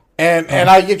y'all. And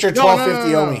I get your No, no, no,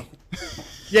 1250 no, no. Omi.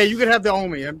 Yeah, you could have the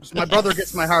Omi. My brother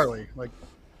gets my Harley. Like,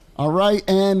 All right,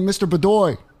 and Mr.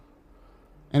 Bedoy,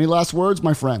 any last words,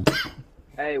 my friend?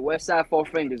 Hey, West Side Four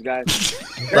Fingers, guys.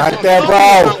 Right there,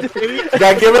 bro. You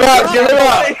gotta give it up. Give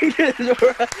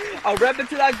it up. I'll rep it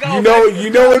till I go. You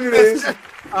know what it is. all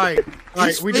right.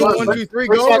 We do 1, 2, 3,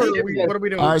 go. Or what are we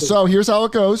doing? All right, so here's how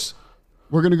it goes.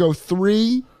 We're gonna go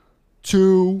 3,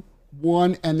 2,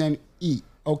 1, and then eat.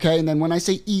 Okay, and then when I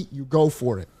say eat, you go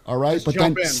for it. All right, Just but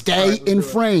then jump in. stay All right, let's in do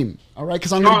it. frame. All right,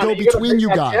 because I'm gonna John, go are you gonna between you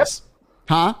break that guys.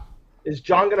 Huh? Is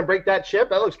John going to break that chip?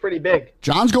 That looks pretty big.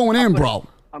 John's going in, bro.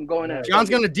 I'm going in. John's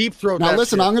gonna deep throat. Now that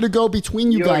listen, shit. I'm gonna go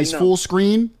between you You already guys know. full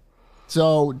screen.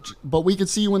 So, but we can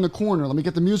see you in the corner. Let me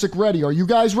get the music ready. Are you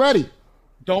guys ready?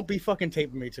 Don't be fucking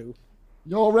taping me too.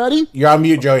 You all ready? You're on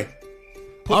mute, Joey.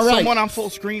 Put All right. someone on full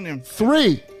screen and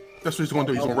 3, That's what he's going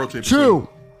to do. He's going to rotate. 2,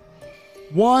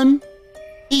 1,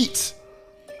 eat.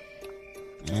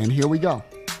 And here we go.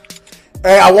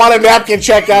 Hey, I want a napkin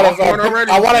check out of. Walk on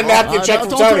already. I want a Walk napkin All check right,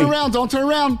 from don't Tony. turn around. Don't turn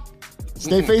around.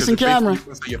 Stay Mm-mm, facing 'cause your camera.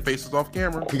 face- your face is off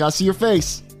camera. We gotta see your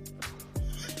face.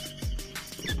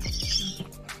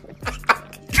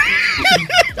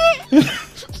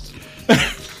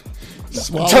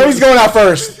 Swallow. Tony's going out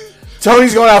first.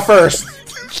 Tony's going out first.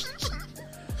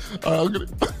 All right, I'm gonna...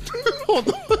 Hold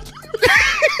on.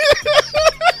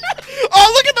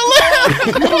 oh, look at the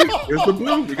left. Here's the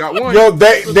blue. We got one. Yo,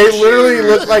 they literally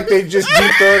look like they just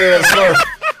deep throated a slurp.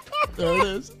 There it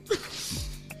is.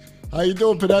 How you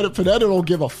doing, Panetta? Panetta don't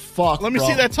give a fuck. Let me bro.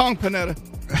 see that tongue, Panetta.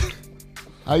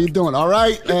 How you doing? All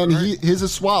right, and his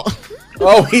is swallow.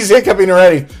 Oh, he's hiccuping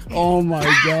already. Oh my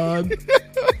god.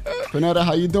 Panetta,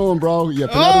 how you doing, bro? Yeah,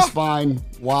 Panetta's fine.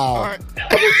 Wow. All right.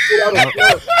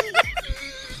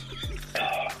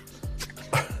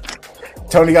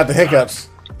 Tony got the hiccups.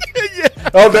 Yeah.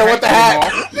 Oh, they're with the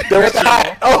hat. They're with the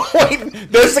hat. Oh,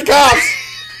 wait, there's the cops.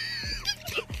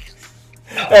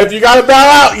 And if you gotta bow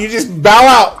out, you just bow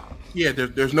out. Yeah,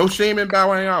 there's no shame in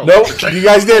bowing out. Nope, Protect you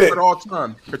guys did yourself it. at all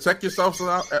times. Protect yourselves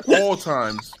at all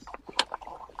times.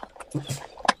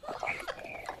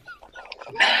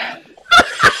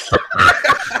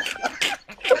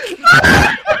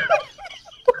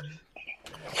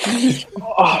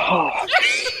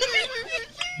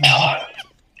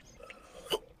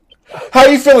 How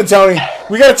you feeling, Tony?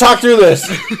 We gotta talk through this.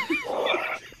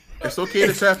 It's okay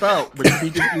to tap out, but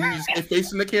you just stay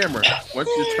facing the camera. Once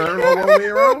you turn all the way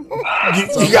around,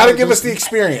 You gotta give us the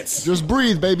experience. Just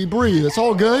breathe, baby, breathe. It's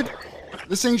all good.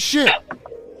 This ain't shit.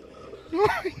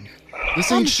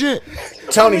 This ain't shit.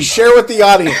 Tony, share with the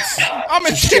audience. I'm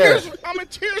in Share. tears. I'm in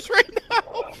tears right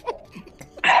now.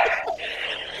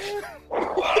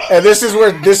 And this is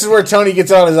where Tony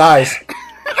gets on his eyes.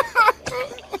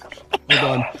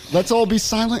 Hold on. Let's all be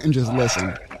silent and just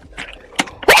listen.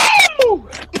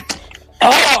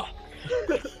 Oh!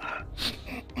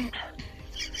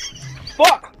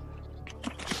 Fuck!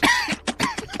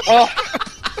 Oh!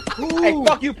 Hey,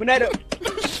 fuck you, Panetta.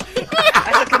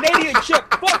 That's a Canadian chip.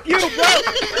 Fuck you, bro.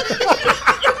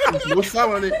 no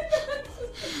sound on it.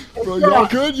 Bro, you all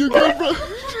good? You good, bro?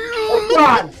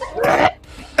 God.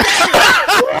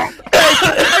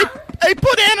 Hey,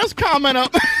 put Anna's comment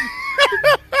up.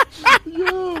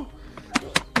 Yo.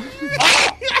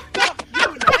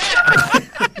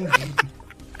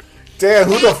 Damn,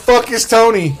 who the fuck is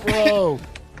Tony? Bro.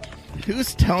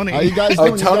 Who's Tony? How you guys Oh,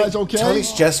 doing? You guys okay?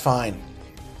 Tony's just fine.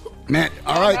 Man,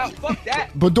 all Nah, right. fuck that.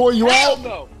 Bedoy, you Hell out?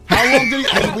 no. How long did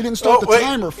he... We didn't start Oh, the wait.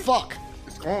 timer. Fuck.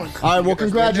 It's on. All right, well,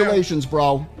 congratulations,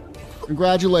 bro.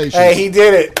 Congratulations. Hey, he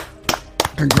did it.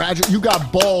 You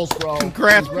got balls, bro.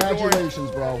 Congrats, Congratulations,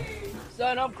 bro.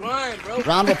 Son, I'm crying, bro.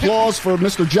 Round of applause for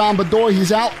Mr. John Bedoy.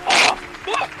 He's out.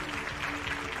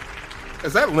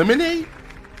 Is that lemonade?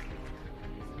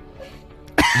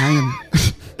 I am.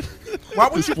 Why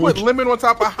would you put lemon on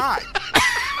top of hot?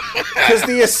 Because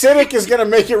the acidic is going to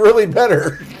make it really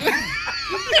better.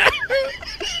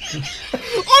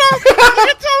 Hold on. Look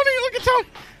at Tony. Look at Tony.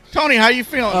 Tony, how you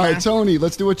feeling, All man? right, Tony,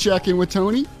 let's do a check-in with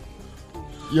Tony.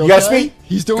 You Got okay? me?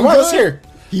 He's doing Come on, good. let's hear.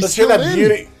 He's Let's hear still that in.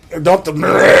 beauty. Don't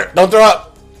throw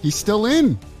up. He's still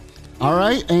in. All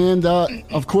right, and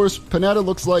of course, Panetta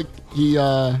looks like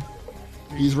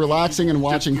he's relaxing and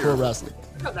watching pro wrestling.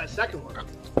 Got that second one.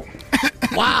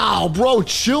 Wow, bro,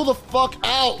 chill the fuck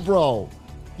out, bro.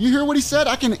 You hear what he said?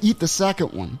 I can eat the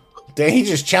second one. Dang, he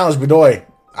just challenged Bedoy.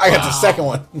 I got the second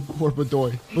one. Poor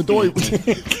Bedoy. Bedoy.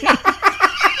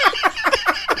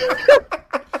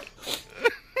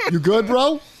 You good,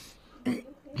 bro?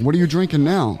 What are you drinking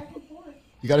now?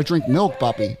 You got to drink milk,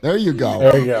 puppy. There you go.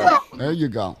 There you go. There you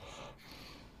go.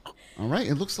 All right,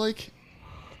 it looks like...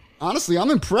 Honestly, I'm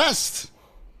impressed.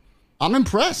 I'm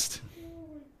impressed.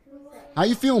 How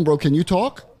you feeling, bro? Can you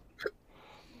talk?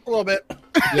 A little bit.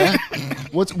 Yeah?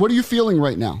 What are you feeling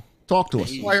right now? Talk to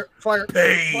us. Fire, fire,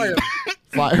 fire,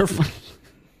 Fire.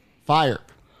 Fire.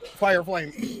 fire,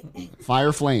 flame.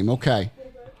 Fire flame. Okay.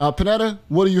 Panetta,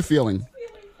 what are you feeling?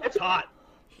 It's hot.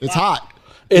 It's hot.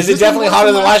 Is it this definitely worse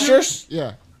hotter than last year's?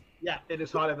 Yeah. Yeah, it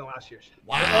is hotter than last year's.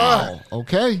 Wow.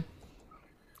 Okay.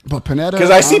 But Panetta...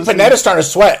 Because I see honestly- Panetta starting to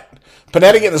sweat.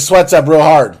 Panetta getting the sweats up real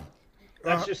hard.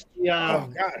 That's just the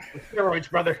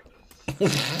steroids, brother.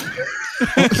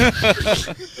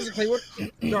 Physically, what?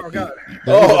 Oh, God.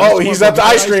 Oh, he's up to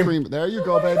ice cream. There you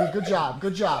go, baby. Good job.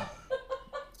 Good job.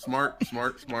 Smart.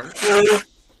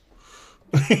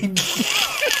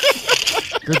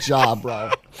 Good job,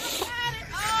 bro.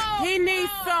 He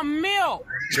needs some milk.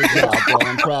 Good job, bro.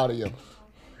 I'm proud of you.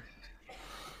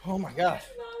 Oh, my gosh.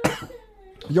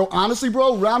 Yo, honestly,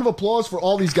 bro, round of applause for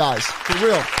all these guys. For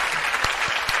real.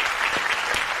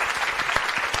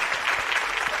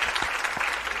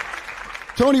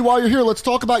 Tony, while you're here, let's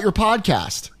talk about your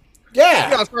podcast. Yeah.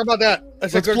 Yeah, sorry about that.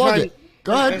 That's Let's a good plug time. it.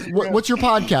 Go ahead. What's your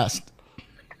podcast?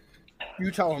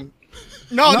 You tell him.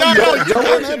 No. Man,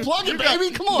 plug it, baby.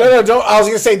 Come on. No, don't. I was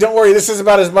going to say, don't worry. This is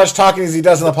about as much talking as he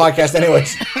does on the podcast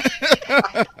anyways.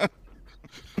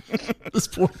 This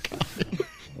poor guy.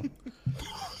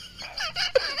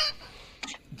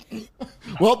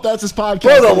 Well, that's his podcast.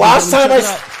 Bro, the last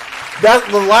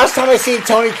time I seen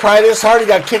Tony cry this hard, he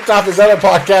got kicked off his other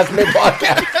podcast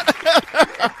mid-podcast.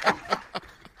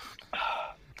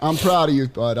 I'm proud of you,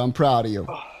 bud. I'm proud of you.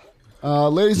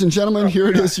 Ladies and gentlemen, here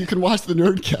it is. You can watch the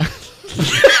Nerdcast.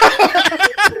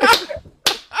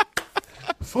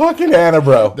 Fucking Anna,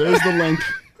 bro. There's the link.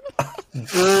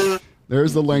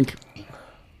 There's the link.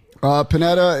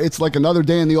 Panetta, it's like another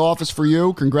day in the office for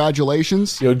you.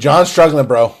 Congratulations. Yo, John's struggling,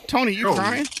 bro. Tony, you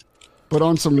crying? But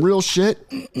on some real shit,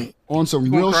 Cry in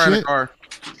the car.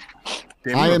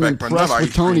 Damn, I you am went back for impressed another with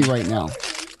ice Tony cream. right now.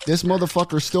 This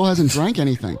motherfucker still hasn't drank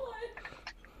anything.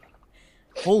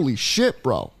 Holy shit,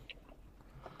 bro.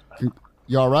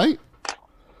 You all right?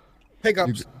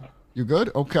 Hiccups. You good?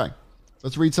 Okay.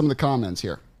 Let's read some of the comments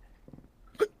here.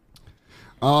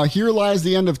 Here lies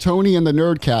the end of Tony and the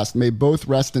Nerdcast. May both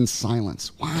rest in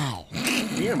silence. Wow.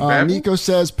 Damn, Nico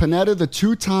says, Panetta, the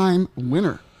two-time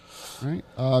winner. Right?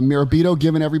 Mirabito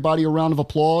giving everybody a round of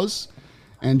applause.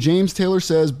 And James Taylor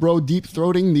says, bro,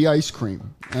 deep-throating the ice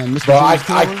cream. And Mr. Bro, James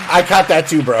Taylor, I caught that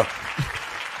too, bro.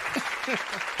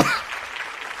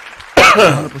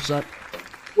 100%.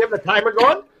 You have the timer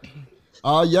going?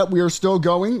 Yep, we are still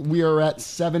going. We are at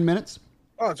 7 minutes.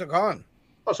 Oh, it's a con.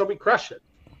 Oh, so we crushed it.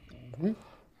 We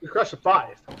crushed a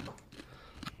 5.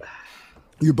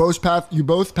 You both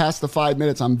passed the 5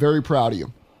 minutes. I'm very proud of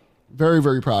you. Very,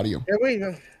 very proud of you. Yeah, we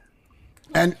go.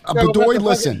 And but Bedoy, the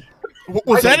listen.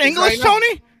 Was that I English, know.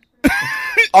 Tony?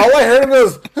 All I heard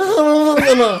was... I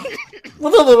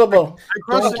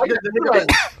crossed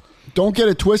the Don't get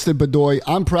it twisted, Bedoy.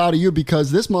 I'm proud of you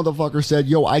because this motherfucker said,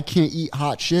 yo, I can't eat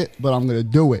hot shit, but I'm going to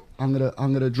do it. I'm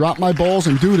going to drop my balls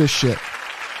and do this shit.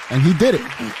 And he did it.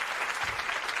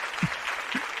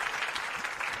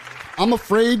 I'm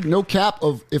afraid, no cap,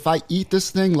 of if I eat this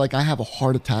thing, like I have a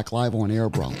heart attack live on air,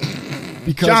 bro.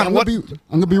 Because John, I'm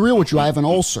gonna be real with you. I have an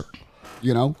ulcer,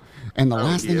 you know, and the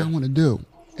last thing yeah. I want to do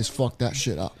is fuck that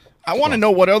shit up. I want to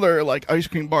know what other like ice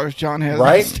cream bars John has.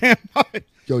 Right? On standby.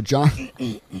 Yo, John.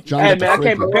 Hey got the man, I frig,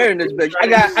 came bro. prepared in this bitch. I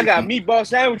got a meatball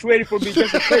sandwich ready for me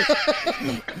just in case.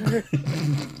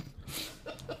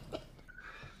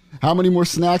 How many more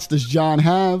snacks does John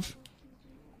have?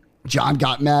 John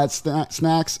got mad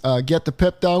snacks. Get the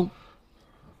Pipto.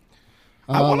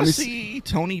 I want let to me see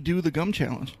Tony do the gum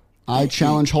challenge. I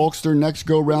challenge Hulkster next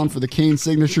go round for the Kane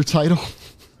signature title.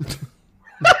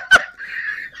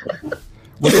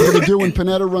 What they're gonna do when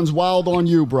Panetta runs wild on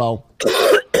you, bro.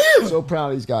 So proud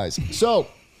of these guys. So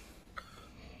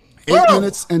 8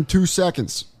 minutes and 2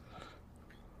 seconds.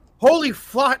 Holy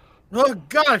fuck. Oh,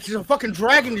 God. She's a fucking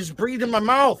dragon just breathed in my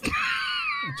mouth.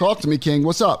 Talk to me, King.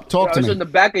 What's up? Talk to It's me. in the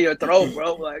back of your throat,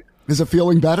 bro. Like, Is it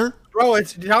feeling better? Bro,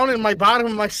 it's down in my bottom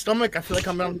of my stomach. I feel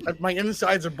like my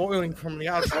insides are boiling from the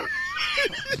outside.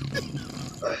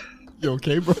 You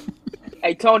okay, bro?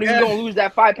 hey, Tony, Yeah. we gonna lose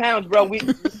that 5 pounds, bro. We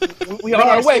No, on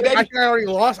our way, I baby. think I already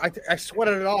lost. I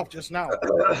sweated it off just now.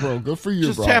 Bro, good for you,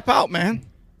 Just bro. tap out, man.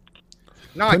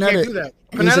 No, I Panetta, can't do that.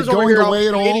 is Panetta's it over going here all away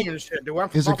at all? Canadian shit, dude. I'm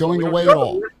from Is it Buffalo. going We don't away do at that.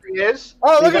 all? He is.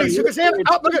 Oh, look You at him. He got- took his hand.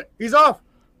 Oh, look at He's off.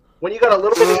 When you got a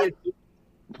little bit of your teeth,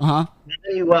 Uh-huh.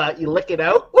 you lick it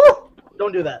out. Woo!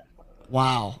 Don't do that.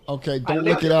 Wow. Okay, don't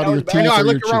licked lick it it. out of That your was teeth I know. I or your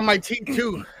licked around cheek. my teeth,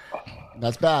 too.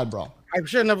 That's bad, bro. I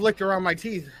shouldn't have licked around my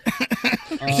teeth.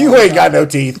 You ain't got no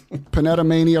teeth. Panetta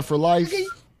mania for life.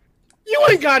 You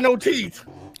ain't got no teeth.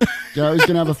 Gary's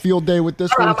gonna have a field day with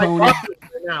this I one, don't have Tony. my glasses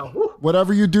right now. Woo.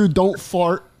 Whatever you do, don't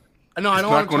fart. No, I It's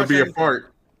don't not want going to be a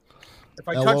fart. If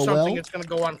I touch LOL. something, it's going to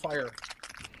go on fire.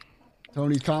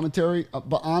 Tony's commentary.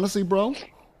 But honestly, bro,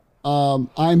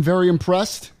 I'm very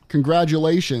impressed.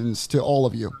 Congratulations to all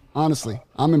of you. Honestly,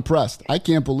 I'm impressed. I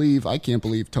can't believe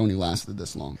Tony lasted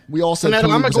this long. We all said Panetta,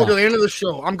 Tony I'm going was to go to out. the end of the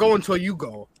show. I'm going until you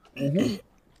go.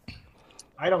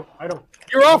 I don't.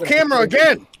 You're off camera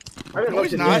again. I didn't No, look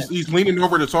he's at not. this. He's leaning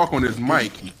over to talk on his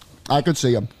mic. I could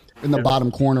see him in the bottom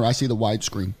corner. I see the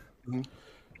widescreen.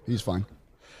 He's fine.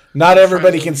 Not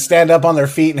everybody can stand up on their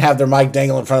feet and have their mic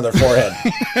dangle in front of their forehead.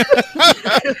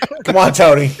 Come on,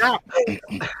 Tony.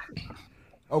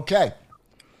 Okay.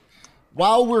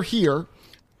 While we're here,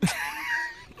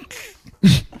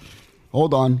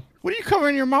 hold on. What are you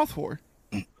covering your mouth for?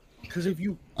 Because if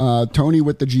you... Tony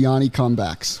with the Gianni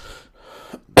comebacks.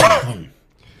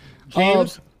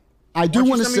 James, I do why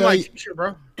want to don't you send me my say, t-shirt,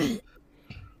 bro.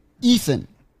 Ethan,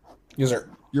 Yes, sir.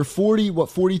 you're 40, what,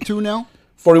 42 now?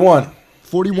 41.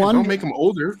 41? Don't make him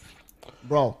older.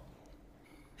 Bro,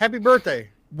 Happy birthday.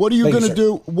 what are you Thank you, going to sir.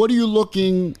 do? What are you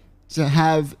looking to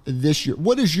have this year?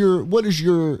 What is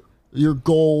your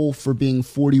goal for being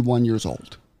 41 years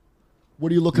old?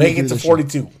 What are you looking Make to do it to this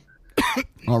year? 42.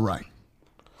 All right.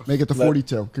 Make it to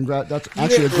 42. Congrats. That's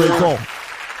actually a great goal.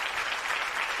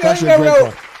 You Actually a never great know.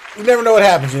 goal. You never know what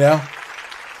happens, you know?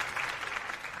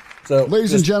 So,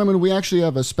 Ladies and just- gentlemen, we actually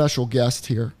have a special guest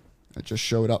here that just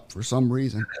showed up for some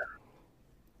reason.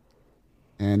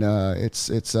 And it's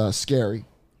scary.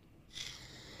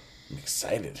 I'm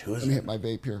excited. Who is Let me it? hit my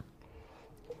vape here.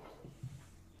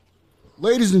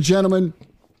 Ladies and gentlemen,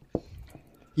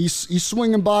 he's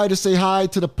swinging by to say hi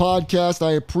to the podcast.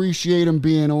 I appreciate him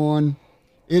being on.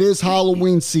 It is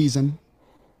Halloween season,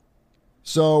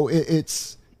 so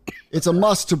it's a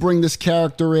must to bring this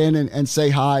character in and say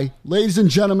hi. Ladies and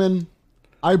gentlemen,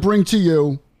 I bring to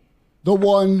you the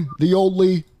one, the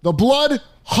only, the Blood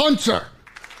Hunter.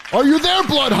 Are you there,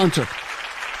 Blood Hunter?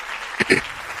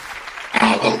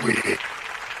 Halloween.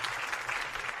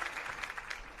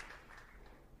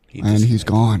 And he's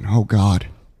gone. Oh, God.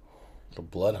 The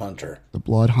Blood Hunter. The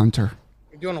Blood Hunter.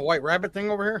 You doing a white rabbit thing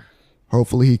over here?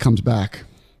 Hopefully he comes back.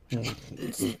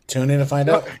 Tune in to find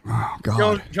out. Oh,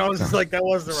 God. Jones is like, that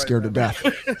was the right Scared to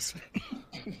rabbit. death.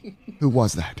 Who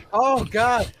was that? Oh,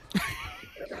 God.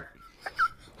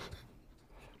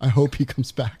 I hope he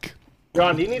comes back.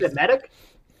 John, do you need a medic?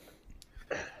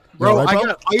 Bro, Yeah,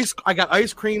 right, I got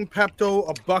ice cream, Pepto,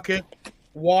 a bucket,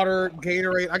 water,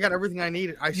 Gatorade. I got everything I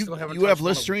needed. I still haven't. You have touched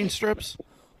one of them. Listerine strips?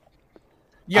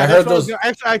 Yeah, I that's heard what I was those- gonna,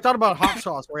 actually, I thought about hot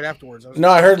sauce right afterwards. No,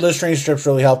 I heard Listerine strips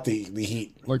really help the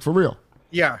heat. Like, for real.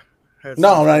 Yeah.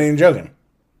 No, I'm not even joking.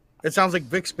 It sounds like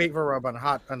Vicks Vapor Rub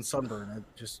on sunburn. It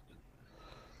just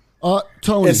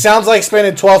Tony. It sounds like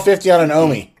spending $12.50 on an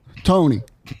Omi. Tony.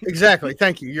 exactly.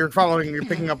 Thank you. You're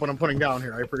picking up what I'm putting down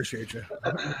here. I appreciate you.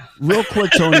 Real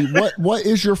quick, Tony, what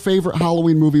is your favorite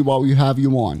Halloween movie while we have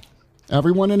you on?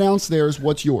 Everyone announce theirs.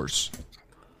 What's yours?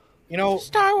 You know,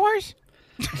 Star Wars?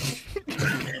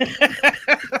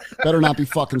 Better not be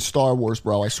fucking Star Wars,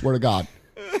 bro. I swear to God.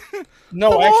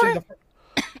 no, actually,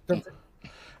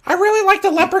 I really like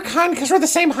the leprechaun because we're the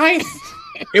same height.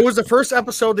 it was the first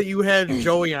episode that you had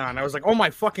Joey on. I was like, oh my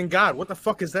fucking God, what the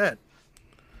fuck is that?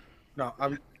 No,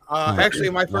 I'm actually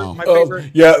my first, Wow. my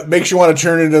favorite. Yeah, makes you want to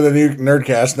turn into the new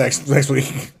Nerdcast next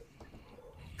week.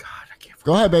 God, I can't.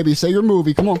 Go ahead, baby. Say your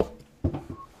movie. Come on.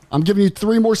 I'm giving you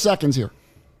 3 more seconds here.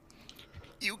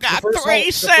 You got The first 3 the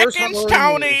first seconds,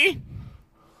 Halloween Tony.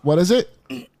 What is it?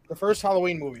 The first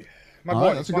Halloween movie. My All boy,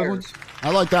 right, that's a good one. Myers. I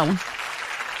like that one.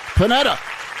 Panetta,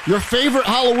 your favorite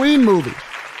Halloween movie.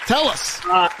 Tell us.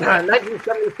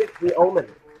 1976, The Omen.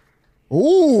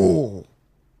 Ooh.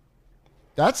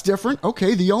 That's different.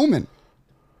 Okay, The Omen.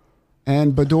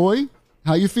 And Bedoy,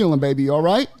 how you feeling, baby? You all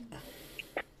right?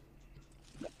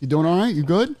 You doing all right? You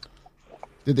good?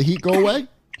 Did the heat go away?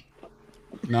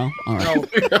 No? All right.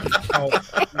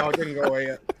 No, it didn't go away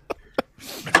yet.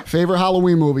 Favorite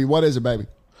Halloween movie? What is it, baby?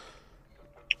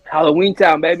 Halloween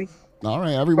Town, baby. All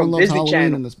right, everyone From loves Disney Halloween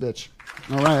Channel. in this bitch.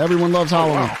 All right, everyone loves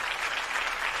Halloween.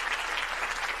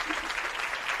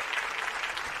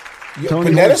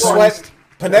 Tony,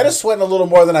 Panetta's sweating a little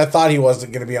more than I thought he was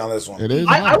going to be on this one. It is.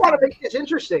 I want to make this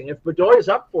interesting. If Bedoy is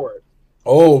up for it,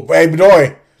 Oh, hey,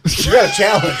 Bedoy, you got a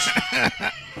challenge.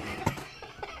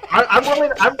 I'm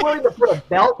willing to put a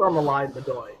belt on the line,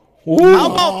 Bedoy.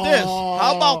 How about this?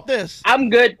 How about this? I'm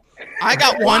good. I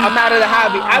got one. I'm out of the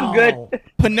hobby. I'm good.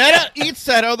 Panetta eats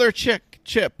that other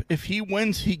chip. If he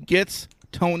wins, he gets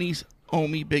Tony's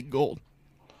Omi Big Gold.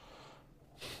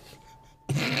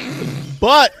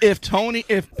 But if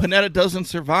Panetta doesn't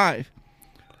survive,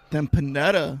 then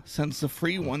Panetta sends the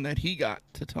free one that he got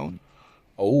to Tony.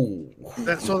 Oh.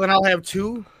 So then I'll have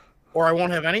 2, or I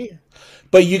won't have any?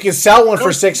 But you can sell one for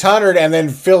 $600 and then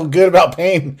feel good about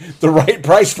paying the right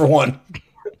price for one.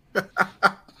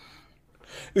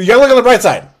 You gotta look on the bright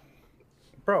side.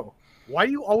 Bro, why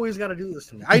do you always got to do this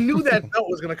to me? I knew that belt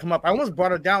was going to come up. I almost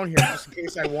brought it down here just in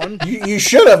case I won. You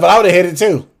should have, but I would have hit it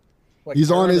too. Like, He's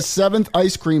on his 7th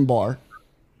ice cream bar.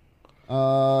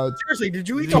 Seriously, did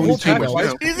you eat the whole pack of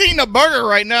ice cream? He's eating a burger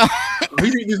right now.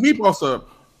 He's eating his meatballs up.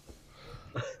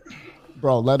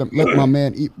 Bro, let my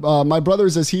man eat. My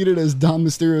brother's as heated as Dom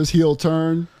Mysterio's heel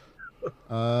turn.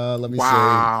 Let me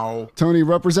see. Tony,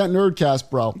 represent Nerdcast,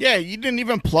 bro. Yeah, you didn't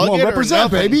even plug Come on, it.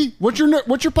 represent, or nothing. baby. What's your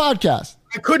podcast?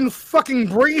 I couldn't fucking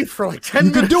breathe for like 10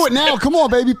 You minutes. can do it now. Come on,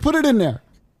 baby. Put it in there.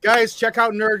 Guys, check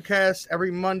out Nerdcast every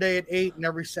Monday at 8 and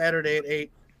every Saturday at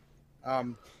 8.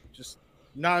 Just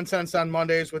nonsense on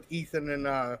Mondays with Ethan and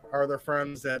our other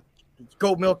friends at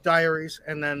Goat Milk Diaries,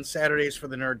 and then Saturdays for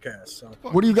the Nerdcast. So,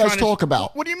 What do you guys talk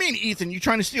about? What do you mean, Ethan? You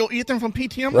trying to steal Ethan from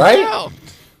PTM? Right? No.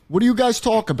 What do you guys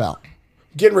talk about?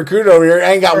 Getting recruited over here.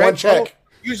 I ain't got All right, one check. well,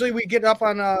 usually we get up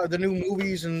on the new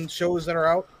movies and shows that are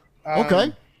out.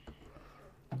 Okay.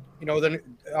 You know, then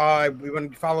we've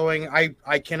been following.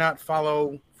 I cannot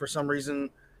follow for some reason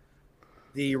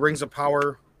the Rings of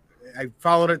Power. I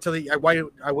followed it till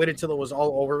I waited till it was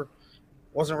all over.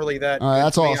 Wasn't really that. All right,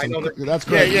 that's I mean, awesome. I know that, That's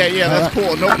great. Yeah, that's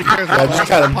cool. Nobody cares Yeah,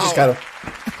 about just gotta.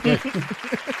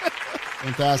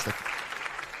 Fantastic.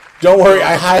 Don't worry.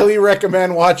 I highly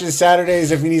recommend watching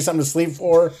Saturdays if you need something to sleep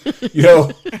for. You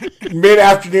know,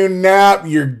 mid-afternoon nap.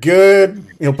 You're good.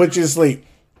 It'll put you to sleep.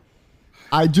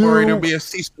 I Or do. there'll be a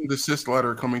cease and desist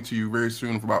letter coming to you very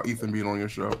soon about Ethan being on your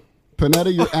show.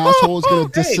 Panetta, your asshole is going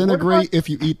to Hey, disintegrate if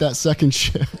you eat that second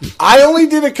chip. I only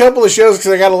did a couple of shows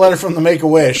because I got a letter from the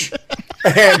Make-A-Wish.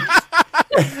 And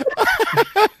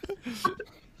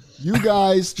You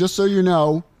guys, just so you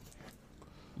know,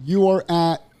 you are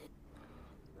at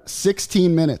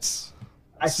 16 minutes.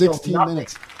 I feel 16 nothing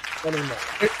minutes. anymore.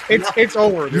 it's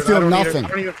over. You Dude. feel I don't need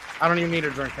nothing. I don't even need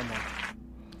a drink anymore.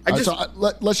 All right,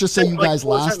 so, let's just say you like guys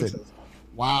 4 lasted. sentences.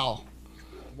 Wow.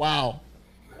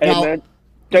 Hey, Now, man.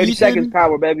 30 Ethan- seconds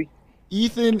power, baby.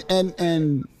 Ethan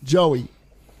and Joey,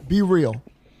 be real.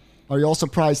 Are you all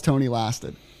surprised Tony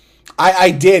lasted?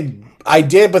 I did,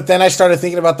 but then I started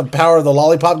thinking about the power of the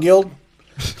Lollipop Guild,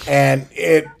 and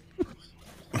it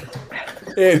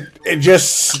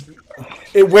just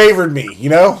wavered me, you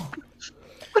know.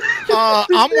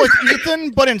 I'm with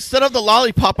Ethan, but instead of the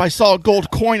lollipop, I saw a gold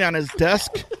coin on his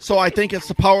desk, so I think it's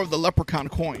the power of the leprechaun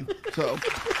coin. So,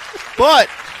 but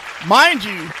mind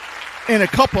you, in a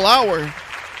couple hours,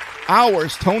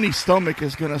 Tony's stomach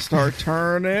is gonna start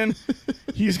turning.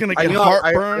 He's gonna I get know,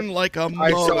 heartburn like a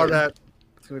I saw mother. that.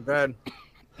 It's gonna be bad.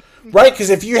 Right? Because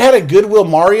if you had a Goodwill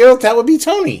Mario, that would be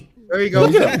Tony. There you go.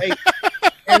 Look at him.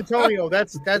 Hey, Antonio,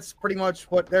 that's pretty much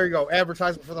what. There you go.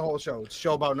 Advertisement for the whole show. It's a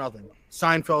show about nothing.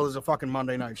 Seinfeld is a fucking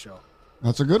Monday night show.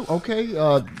 That's a good. Okay.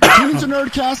 Tune into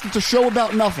Nerdcast. It's a show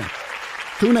about nothing.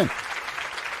 Tune in.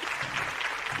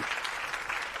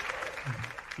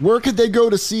 Where could they go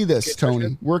to see this,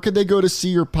 Tony? Where could they go to see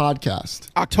your podcast?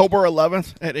 October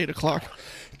 11th at 8:00.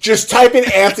 Just type in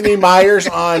Anthony Myers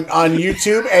on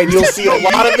YouTube, and you'll see a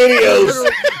lot of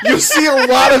videos. You'll see a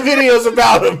lot of videos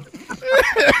about him.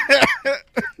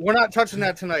 We're not touching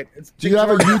that tonight. Do you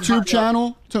have a YouTube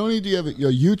channel, Tony? Do you have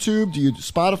your YouTube? Do you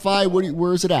Spotify?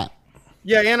 Where is it at?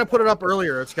 Yeah, Anna put it up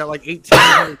earlier. It's got like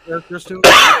 1,800 characters to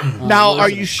it. Now, are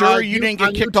you sure you didn't get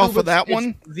on kicked YouTube, off of that it's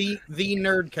one? The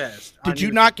Nerdcast. on Did you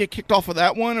YouTube. not get kicked off of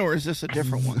that one, or is this a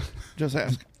different one? Just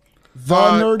ask. The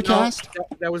Nerdcast? No,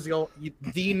 that was the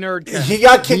Nerdcast. He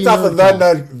got kicked off of the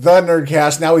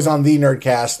Nerdcast. Now he's on the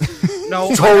Nerdcast.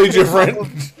 No, totally different.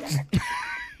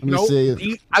 Let me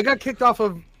see. I got kicked off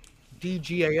of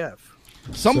DGAF.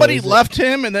 Somebody left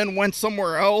him and then went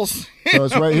somewhere else. So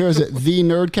it's right here. Is it the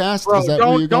Nerdcast? Bro, is that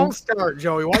where you go? Don't start,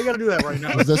 Joey. Why you gotta do that right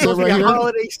now? Is this it right here?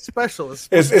 Holiday special.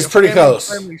 It's pretty close.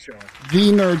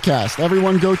 The Nerdcast.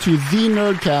 Everyone go to the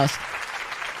Nerdcast.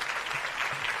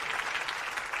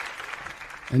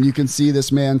 And you can see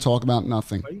this man talk about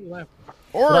nothing. Why are you laughing?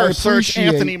 Or search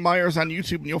Anthony Myers on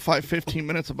YouTube and you'll find 15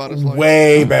 minutes about his life.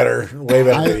 Way better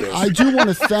videos. I do want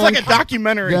to thank like a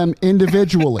documentary. them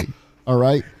individually. All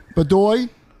right. Badoy,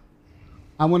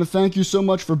 I want to thank you so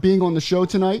much for being on the show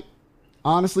tonight.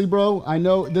 Honestly, bro, I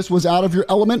know this was out of your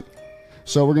element.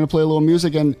 So we're going to play a little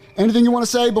music. And anything you want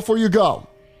to say before you go?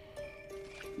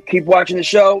 Keep watching the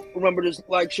show. Remember to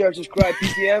like, share, subscribe,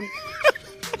 PTM.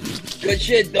 Good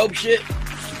shit, dope shit.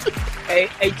 Hey,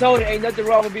 Tony, ain't nothing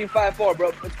wrong with being 5'4",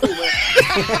 bro. It's cool, man.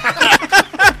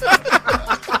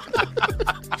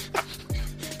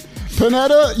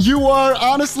 Panetta, you are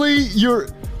honestly, you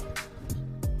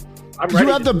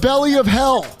have the belly of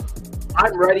hell.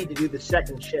 I'm ready to do the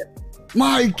second ship.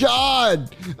 My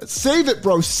God. Save it,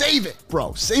 bro. Save it,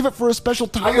 bro. Save it for a special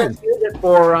I'm going time. to save it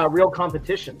for real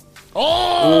competition.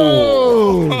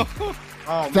 Oh!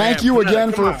 Oh, Thank you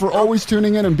again for always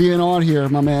tuning in and being on here,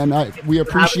 my man. We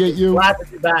appreciate you. Glad to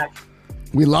be back.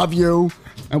 We love you.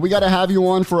 And we got to have you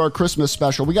on for our Christmas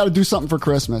special. We got to do something for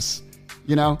Christmas,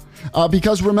 you know?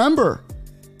 Because remember,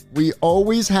 we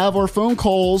always have our phone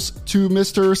calls to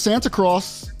Mr. Santa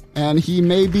Claus, and he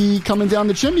may be coming down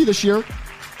the chimney this year.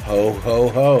 Ho, ho,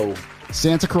 ho.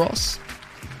 Santa Claus.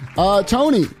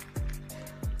 Tony,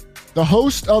 the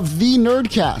host of The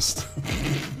Nerdcast.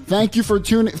 Thank you for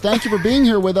being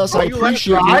here with us. I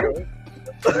appreciate you.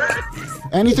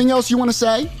 Anything else you want to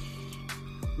say?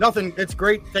 Nothing. It's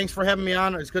great. Thanks for having me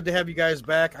on. It's good to have you guys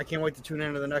back. I can't wait to tune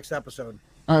into the next episode.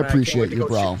 I appreciate you,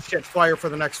 bro. Shit fire for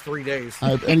the next 3 days.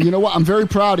 And you know what? I'm very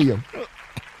proud of you.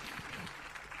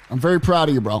 I'm very proud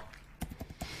of you, bro.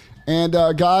 And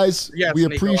guys, yes, we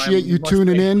Nico, appreciate you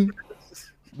tuning in.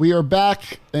 We are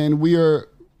back, and we are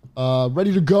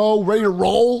ready to go, ready to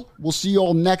roll. We'll see you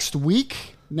all next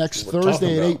week, next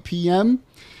Thursday at 8 p.m.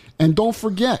 And don't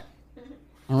forget,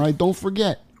 all right, don't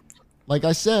forget, like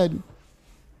I said,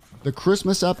 the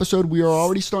Christmas episode, we are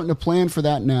already starting to plan for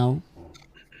that now.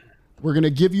 We're going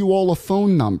to give you all a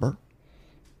phone number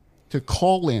to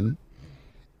call in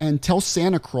and tell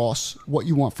Santa Claus what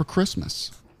you want for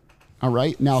Christmas. All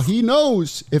right? Now, he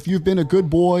knows if you've been a good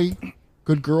boy,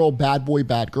 good girl, bad boy,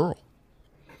 bad girl.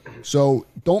 So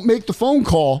don't make the phone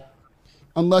call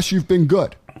unless you've been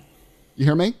good. You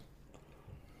hear me?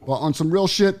 Well, on some real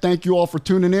shit, thank you all for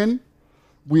tuning in.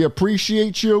 We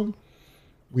appreciate you.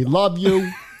 We love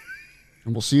you.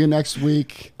 And we'll see you next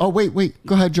week. Oh, wait.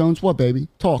 Go ahead, Jones. What, baby?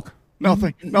 Talk.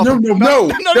 Nothing. No,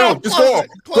 just go.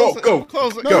 Go.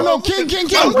 Close it. No, King.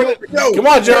 No. Come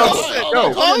on, Jones.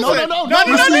 No.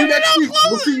 We'll see you next week.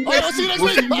 We'll see you next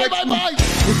week. Bye.